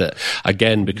revisit it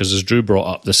again, because as Drew brought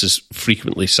up, this is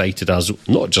frequently cited as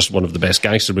not just one of the best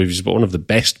gangster movies, but one of the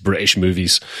best British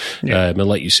movies. And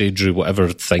like you say, Drew, whatever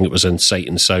thing it was in, Sight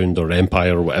and Sound or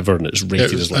Empire or whatever, and it's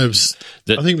rated as like...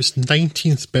 I think it was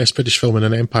 19th best British film in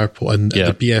an Empire poll, and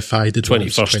the BFI did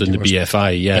 21st in the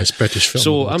BFI, best British film.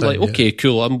 So I'm like, okay,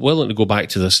 cool, I'm willing to go back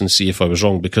to this and see if I was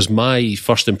wrong, because my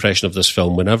first impression of this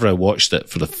film, whenever I watched it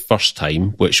for the first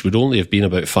time, which would only have been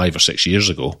about 5 or 6 years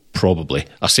ago, probably,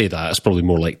 I say that, it's probably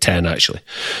more like 10 actually,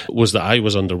 was that I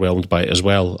was underwhelmed by it as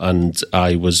well, and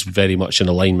I was very much in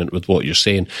alignment with what you're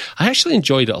saying. I actually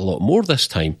enjoyed it a lot more this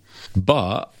time,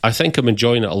 but I think I'm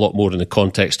enjoying it a lot more in the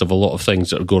context of a lot of things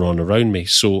that are going on around me.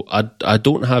 So I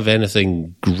don't have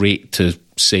anything great to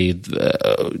say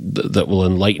that will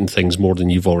enlighten things more than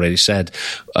you've already said.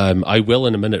 I will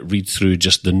in a minute read through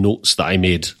just the notes that I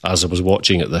made as I was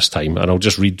watching it this time, and I'll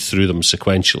just read through them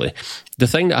sequentially. The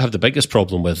thing that I have the biggest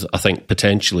problem with, I think,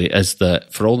 potentially, is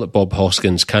that for all that Bob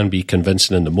Hoskins can be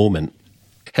convincing in the moment,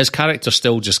 his character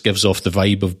still just gives off the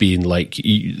vibe of being like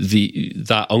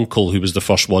that uncle who was the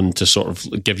first one to sort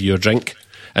of give you a drink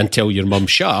and tell your mum,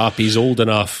 shut up, he's old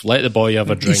enough, let the boy have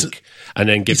a drink, and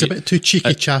then give you... He's a bit too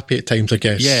cheeky chappy at times, I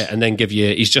guess. Yeah, and then give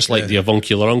you... He's just like the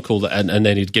avuncular uncle, and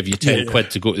then he'd give you 10 quid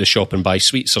to go to the shop and buy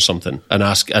sweets or something, and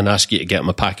ask you to get him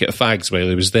a packet of fags while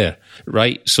he was there,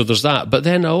 right? So there's that. But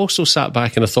then I also sat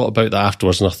back and I thought about that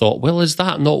afterwards, and I thought, well, is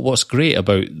that not what's great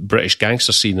about British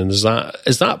gangster scene? And is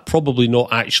that probably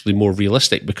not actually more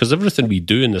realistic? Because everything we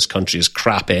do in this country is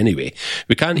crap anyway.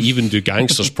 We can't even do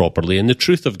gangsters properly, and the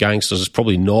truth of gangsters is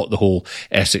probably not the whole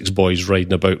Essex boys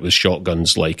riding about with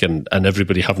shotguns and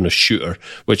everybody having a shooter,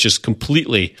 which is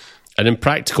completely an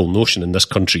impractical notion in this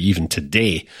country even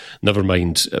today, never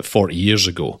mind 40 years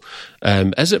ago.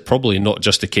 Is it probably not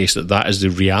just the case that is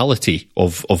the reality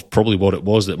of probably what it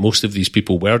was, that most of these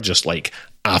people were just like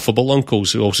affable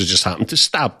uncles who also just happened to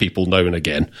stab people now and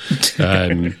again?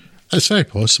 It's very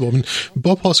possible. I mean,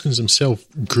 Bob Hoskins himself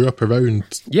grew up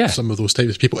around some of those types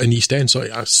of people in East End, so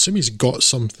I assume he's got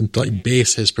something to like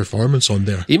base his performance on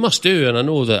there. He must do, and I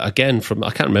know that, again,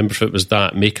 I can't remember if it was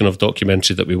that making of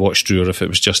documentary that we watched through, or if it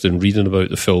was just in reading about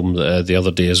the film the other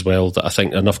day as well, that I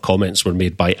think enough comments were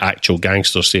made by actual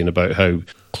gangsters saying about how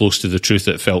close to the truth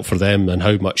it felt for them, and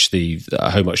how much they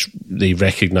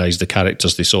recognised the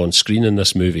characters they saw on screen in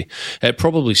this movie. It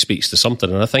probably speaks to something,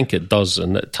 and I think it does,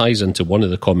 and it ties into one of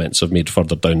the comments I've made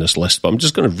further down this list. But I'm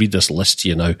just going to read this list to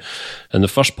you now. And the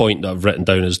first point that I've written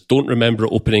down is, don't remember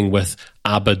opening with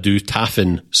ABBA Do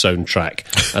Taffin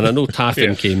soundtrack. And I know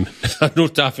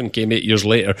Taffin came 8 years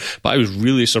later, but I was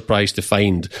really surprised to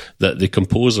find that the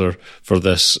composer for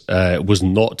this was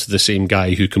not the same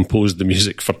guy who composed the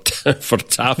music for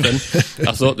Taffin.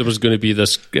 I thought there was going to be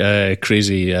this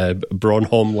crazy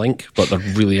Bronholm link, but there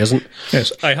really isn't.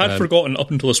 Yes, I had forgotten up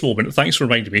until this moment. Thanks for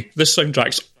reminding me. This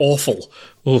soundtrack's awful.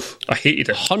 Oh, I hated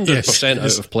it. 100%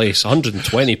 out of place.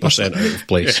 120% out of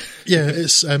place. Yeah,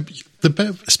 it's the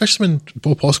bit, especially when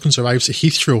Bob Hoskins arrives at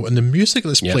Heathrow, and the music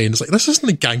that's playing is like, this isn't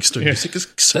the gangster music, it's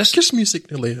circus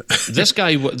music nearly. This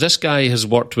guy has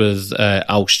worked with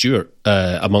Al Stewart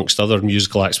amongst other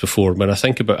musical acts before. When I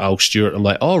think about Al Stewart, I'm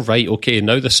like, oh right, okay,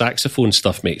 now the saxophone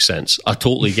stuff makes sense. I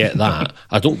totally get that.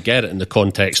 I don't get it in the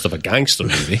context of a gangster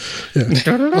movie.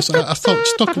 Also, I thought,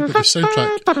 just talking about the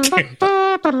soundtrack,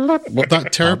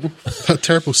 that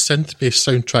terrible synth-based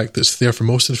soundtrack that's there for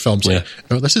most of the films, like,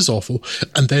 no, this is awful,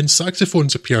 and then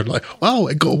saxophones appeared, like, wow,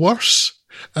 it got worse.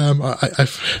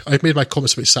 I've made my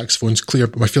comments about saxophones clear,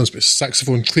 but my feelings about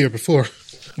saxophone clear before.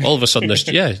 All of a sudden,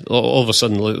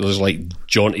 there's like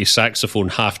jaunty saxophone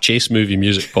half chase movie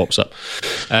music pops up.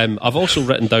 I've also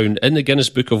written down, in the Guinness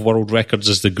Book of World Records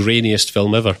as the grainiest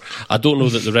film ever. I don't know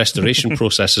that the restoration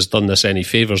process has done this any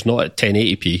favours, not at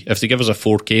 1080p. If they give us a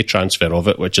 4K transfer of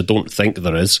it, which I don't think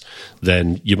there is,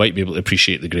 then you might be able to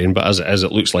appreciate the grain, but as it is,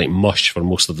 it looks like mush for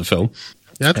most of the film.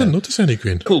 Yeah, I didn't notice any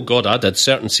green. Oh God, I did.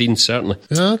 Certain scenes, certainly.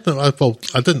 Yeah,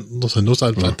 I didn't notice.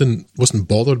 I wasn't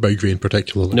bothered by green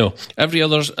particularly. No. Every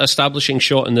other establishing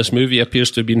shot in this movie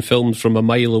appears to have been filmed from a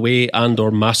mile away and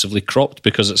or massively cropped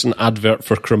because it's an advert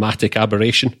for chromatic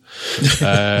aberration.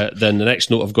 Then the next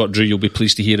note I've got, Drew, you'll be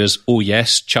pleased to hear is, oh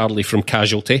yes, Charlie from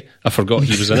Casualty. I forgot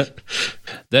he was in it.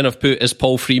 Then I've put, is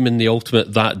Paul Freeman the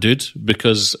ultimate that dude?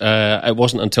 Because it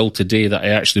wasn't until today that I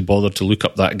actually bothered to look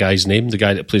up that guy's name, the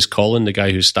guy that plays Colin, the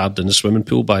guy who's stabbed in the swimming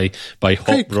pool by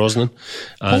Hawk Brosnan.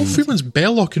 Paul Freeman's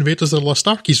Belloc in Raiders of the Lost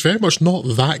Ark. He's very much not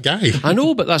that guy. I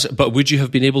know, but would you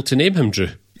have been able to name him, Drew?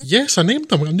 Yes, I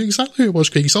named him. I knew exactly who it was,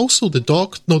 Craig. He's also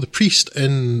the priest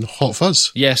in Hot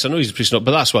Fuzz. Yes, I know he's a priest, but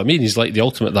that's what I mean. He's like the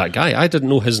ultimate that guy. I didn't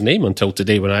know his name until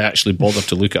today when I actually bothered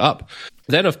to look it up.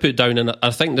 Then I've put down, and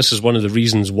I think this is one of the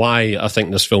reasons why I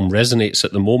think this film resonates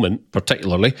at the moment,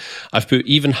 particularly, I've put,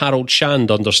 even Harold Shand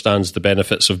understands the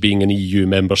benefits of being an EU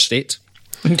member state.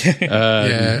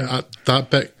 That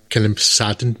bit kind of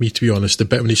saddened me, to be honest. The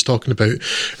bit when he's talking about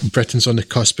Britain's on the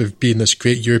cusp of being this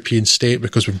great European state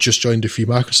because we've just joined the free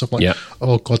market or something like,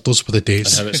 oh God, those were the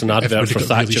days. And it's an advert for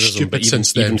Thatcherism, really,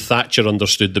 but even Thatcher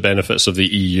understood the benefits of the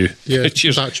EU. Yeah,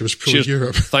 Thatcher was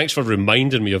pro-Europe. Thanks for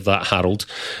reminding me of that, Harold.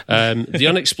 The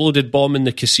unexploded bomb in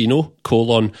the casino,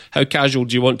 how casual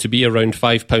do you want to be around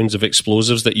 5 pounds of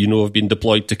explosives that you know have been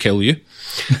deployed to kill you?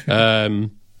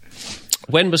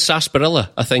 When was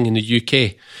sarsaparilla a thing in the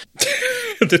UK?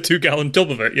 The 2-gallon tub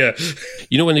of it, yeah.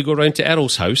 You know, when they go around to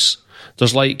Errol's house,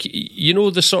 there's like, you know,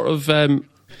 the sort of...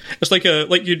 it's like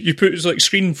you put, it's like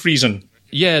screen freezing.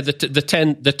 Yeah,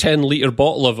 the 10 litre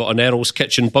bottle of it on Errol's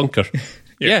kitchen bunker.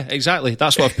 Yeah, exactly.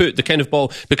 That's what I've put, the kind of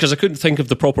bottle, because I couldn't think of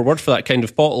the proper word for that kind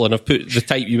of bottle, and I've put the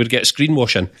type you would get screen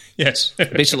wash in. Yes.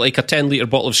 Basically like a 10 litre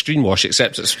bottle of screen wash,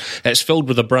 except it's filled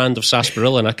with a brand of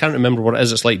sarsaparilla, and I can't remember what it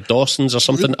is. It's like Dawson's or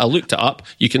something. I looked it up.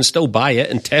 You can still buy it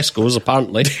in Tesco's,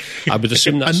 apparently. I would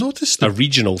assume that's a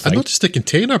regional thing. I noticed the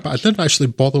container, but I didn't actually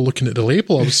bother looking at the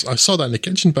label. I saw that in the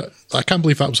kitchen, but I can't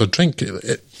believe that was a drink.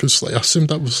 It was like, I assumed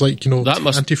that was like,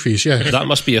 antifreeze, yeah. That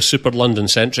must be a super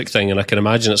London-centric thing, and I can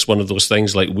imagine it's one of those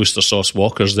things like Worcester sauce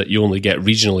Walkers that you only get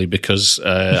regionally, because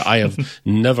I have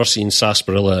never seen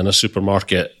sarsaparilla in a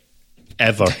supermarket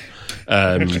ever.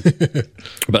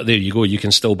 But there you go, you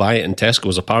can still buy it in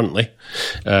Tesco's apparently.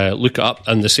 Look it up,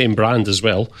 and the same brand as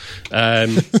well.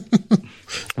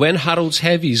 When Harold's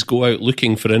heavies go out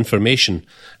looking for information,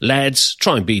 lads,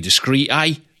 try and be discreet,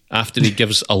 aye? After he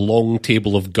gives a long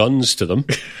table of guns to them.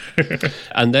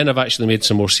 And then I've actually made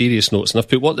some more serious notes, and I've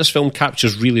put, what this film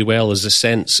captures really well is the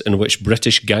sense in which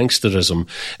British gangsterism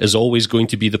is always going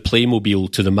to be the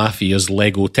Playmobil to the Mafia's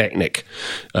Lego Technic.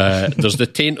 There's the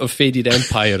taint of faded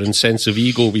empire and sense of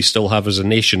ego we still have as a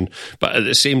nation, but at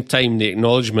the same time the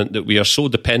acknowledgement that we are so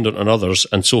dependent on others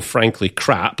and so frankly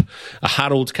crap, a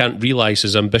Harold can't realise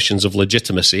his ambitions of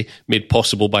legitimacy made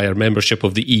possible by our membership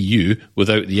of the EU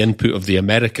without the input of the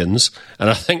Americans. And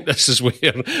I think this is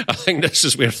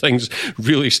where things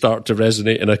really start to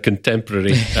resonate in a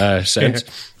contemporary sense.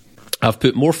 I've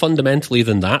put, more fundamentally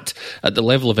than that, at the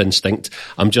level of instinct,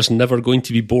 I'm just never going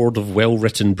to be bored of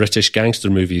well-written British gangster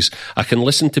movies. I can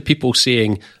listen to people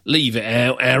saying, leave it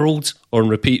out, Harold, on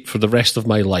repeat for the rest of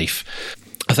my life.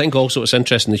 I think also it's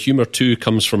interesting, the humour too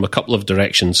comes from a couple of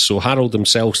directions. So Harold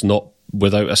himself's not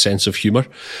without a sense of humour,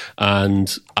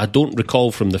 and I don't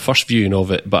recall from the first viewing of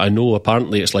it, but I know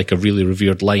apparently it's like a really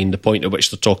revered line, the point at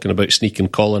which they're talking about sneaking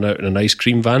Colin out in an ice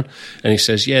cream van, and he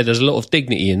says, yeah, there's a lot of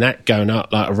dignity in that going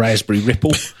out like a raspberry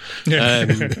ripple.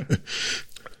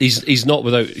 He's not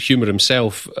without humour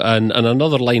himself, and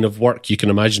another line of work you can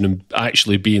imagine him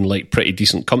actually being like pretty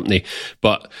decent company,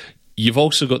 but you've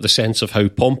also got the sense of how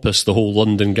pompous the whole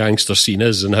London gangster scene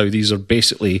is, and how these are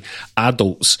basically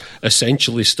adults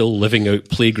essentially still living out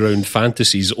playground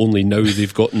fantasies, only now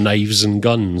they've got knives and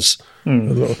guns. I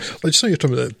just thought you were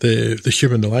talking about the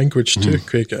humour and the language too,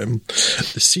 Craig.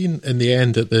 The scene in the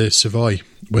end at the Savoy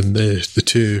when the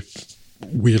two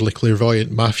weirdly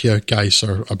clairvoyant mafia guys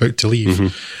are about to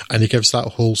leave, and he gives that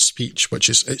whole speech, which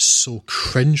it's so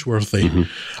cringeworthy.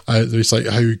 There's like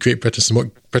how great Britain and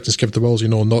what Britain's given the world,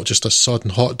 not just a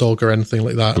sodden hot dog or anything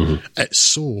like that. It's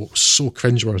so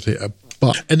cringeworthy.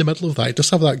 But in the middle of that, he does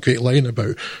have that great line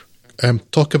about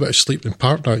talk about a sleeping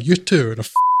partner. You two are in a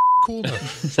corner.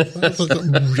 That's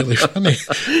really funny.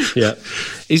 Yeah,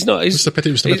 he's not. It's a pity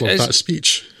it was the middle of that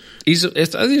speech. He's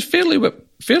a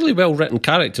fairly well written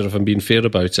character, if I'm being fair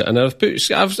about it. And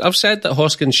I've said that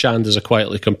Hoskins Shand is a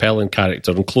quietly compelling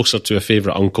character and closer to a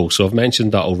favourite uncle, so I've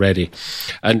mentioned that already.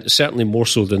 And certainly more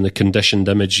so than the conditioned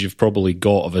image you've probably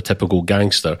got of a typical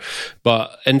gangster.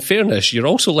 But in fairness, you're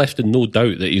also left in no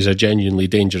doubt that he's a genuinely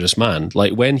dangerous man.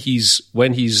 Like when he's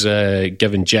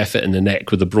given Jeff it in the neck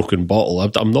with a broken bottle,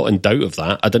 I'm not in doubt of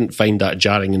that. I didn't find that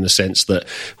jarring in the sense that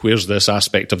where's this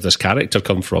aspect of this character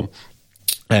come from?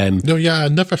 I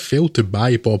never failed to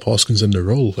buy Bob Hoskins in the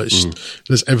role.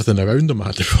 There's everything around him I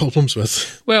had problems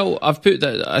with. Well, I've put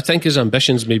that. I think his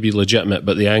ambitions may be legitimate,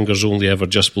 but the anger's only ever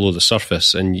just below the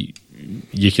surface, and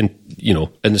you can,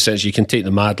 in the sense you can take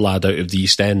the mad lad out of the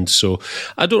East End. So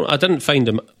I didn't find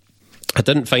him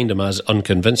as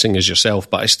unconvincing as yourself,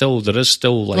 but there is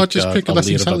still like a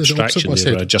layer of abstraction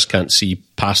there where I just can't see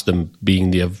past him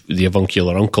being the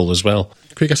avuncular uncle as well.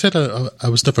 Craig, I said I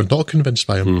was never not convinced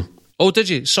by him. Oh, did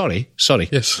you? Sorry.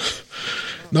 Yes.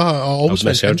 No, I always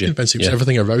was convinced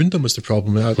everything around him was the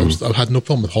problem. I had no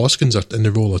problem with Hoskins in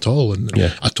the role at all, and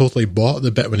I totally bought the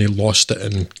bit when he lost it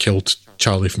and killed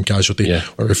Charlie from Casualty,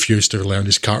 or refused to learn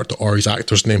his character or his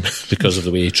actor's name. Because of the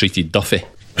way he treated Duffy.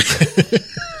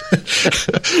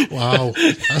 Wow,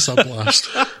 that's a blast.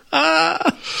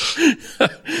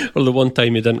 Or the one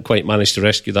time he didn't quite manage to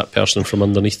rescue that person from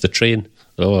underneath the train.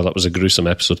 Oh, that was a gruesome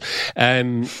episode.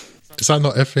 Is that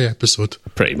not every episode?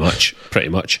 Pretty much.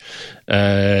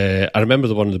 I remember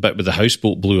the bit where the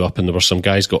houseboat blew up and there were some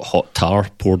guys got hot tar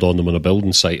poured on them on a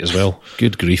building site as well.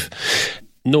 Good grief.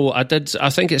 No, I did. I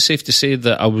think it's safe to say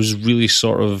that I was really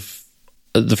sort of,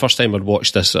 the first time I'd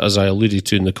watched this, as I alluded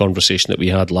to in the conversation that we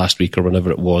had last week or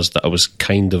whenever it was, that I was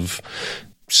kind of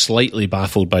slightly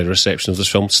baffled by the reception of this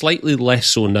film. Slightly less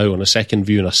so now on a second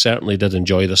view, and I certainly did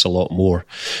enjoy this a lot more.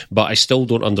 But I still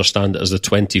don't understand it as the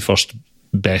 21st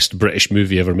best British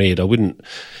movie ever made. I wouldn't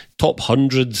top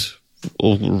 100.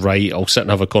 Oh, right, I'll sit and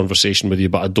have a conversation with you,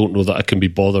 but I don't know that I can be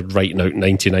bothered writing out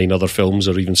 99 other films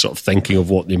or even sort of thinking of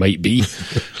what they might be.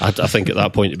 I think at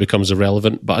that point it becomes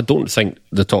irrelevant, but I don't think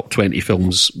the top 20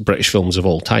 British films of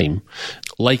all time.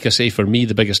 Like I say, for me,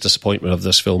 the biggest disappointment of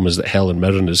this film is that Helen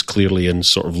Mirren is clearly in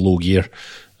sort of low gear.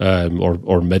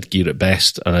 Or mid-gear at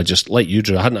best. And I just, like you,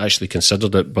 Drew, I hadn't actually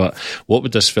considered it, but what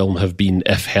would this film have been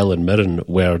if Helen Mirren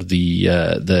were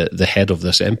the head of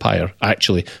this empire?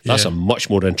 Actually, that's a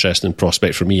much more interesting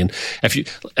prospect for me. And if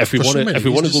we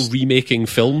want to go remaking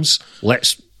films,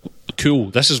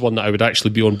 cool. This is one that I would actually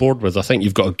be on board with. I think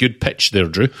you've got a good pitch there,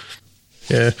 Drew.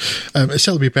 Yeah, it's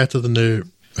certainly be better than the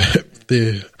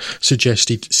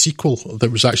suggested sequel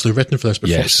that was actually written for this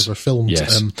before it was ever filmed,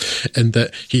 in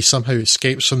that he somehow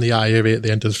escapes from the IRA at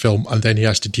the end of the film and then he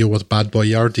has to deal with bad boy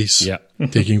Yardies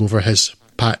taking over his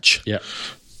patch. Yeah.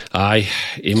 Aye,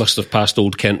 he must have passed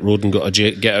Old Kent Road and got a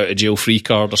get out of jail free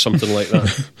card or something like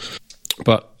that.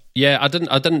 But yeah, I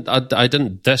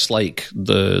didn't dislike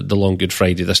the Long Good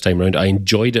Friday this time around. I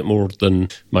enjoyed it more than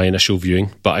my initial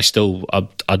viewing, but I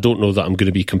don't know that I'm going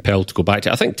to be compelled to go back to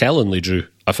it. I think tellingly, Drew,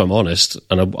 if I'm honest,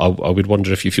 and I would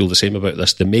wonder if you feel the same about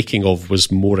this, the making of was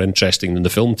more interesting than the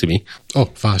film to me. Oh,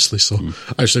 vastly so.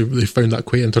 I actually really found that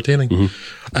quite entertaining.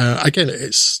 Again,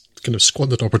 it's kind of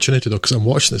squandered opportunity though, because I'm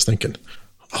watching this thinking,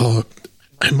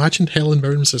 imagine Helen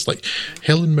Mirren was like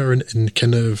Helen Mirren in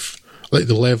kind of like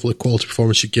the level of quality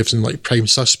performance she gives in like Prime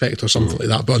Suspect or something like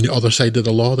that, but on the other side of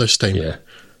the law this time. Yeah.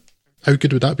 How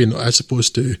good would that be, as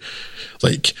opposed to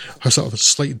like her sort of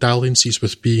slight dalliances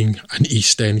with being an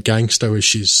East End gangster as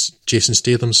she's Jason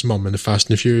Statham's mum in the Fast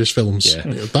and the Furious films? Yeah.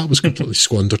 That was completely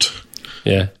squandered.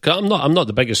 Yeah, I'm not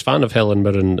the biggest fan of Helen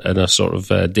Mirren in a sort of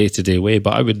day-to-day way,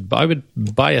 but I would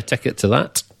buy a ticket to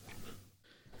that.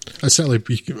 I'd certainly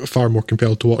be far more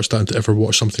compelled to watch that than to ever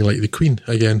watch something like The Queen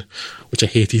again, which I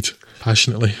hated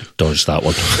passionately. Dodged that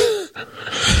one.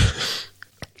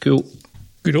 Cool.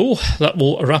 Good. That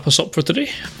will wrap us up for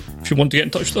today. If you want to get in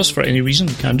touch with us for any reason,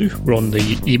 you can do. We're on the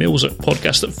emails at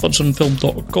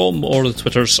podcast@fudsonfilm.com or the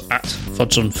Twitters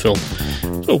 @fudsonfilm.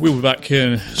 So we'll be back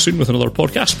soon with another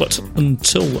podcast, but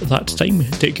until that time,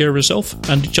 take care of yourself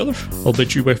and each other. I'll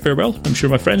bid you farewell. I'm sure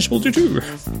my friends will do too.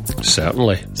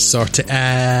 Certainly. Sort it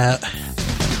out.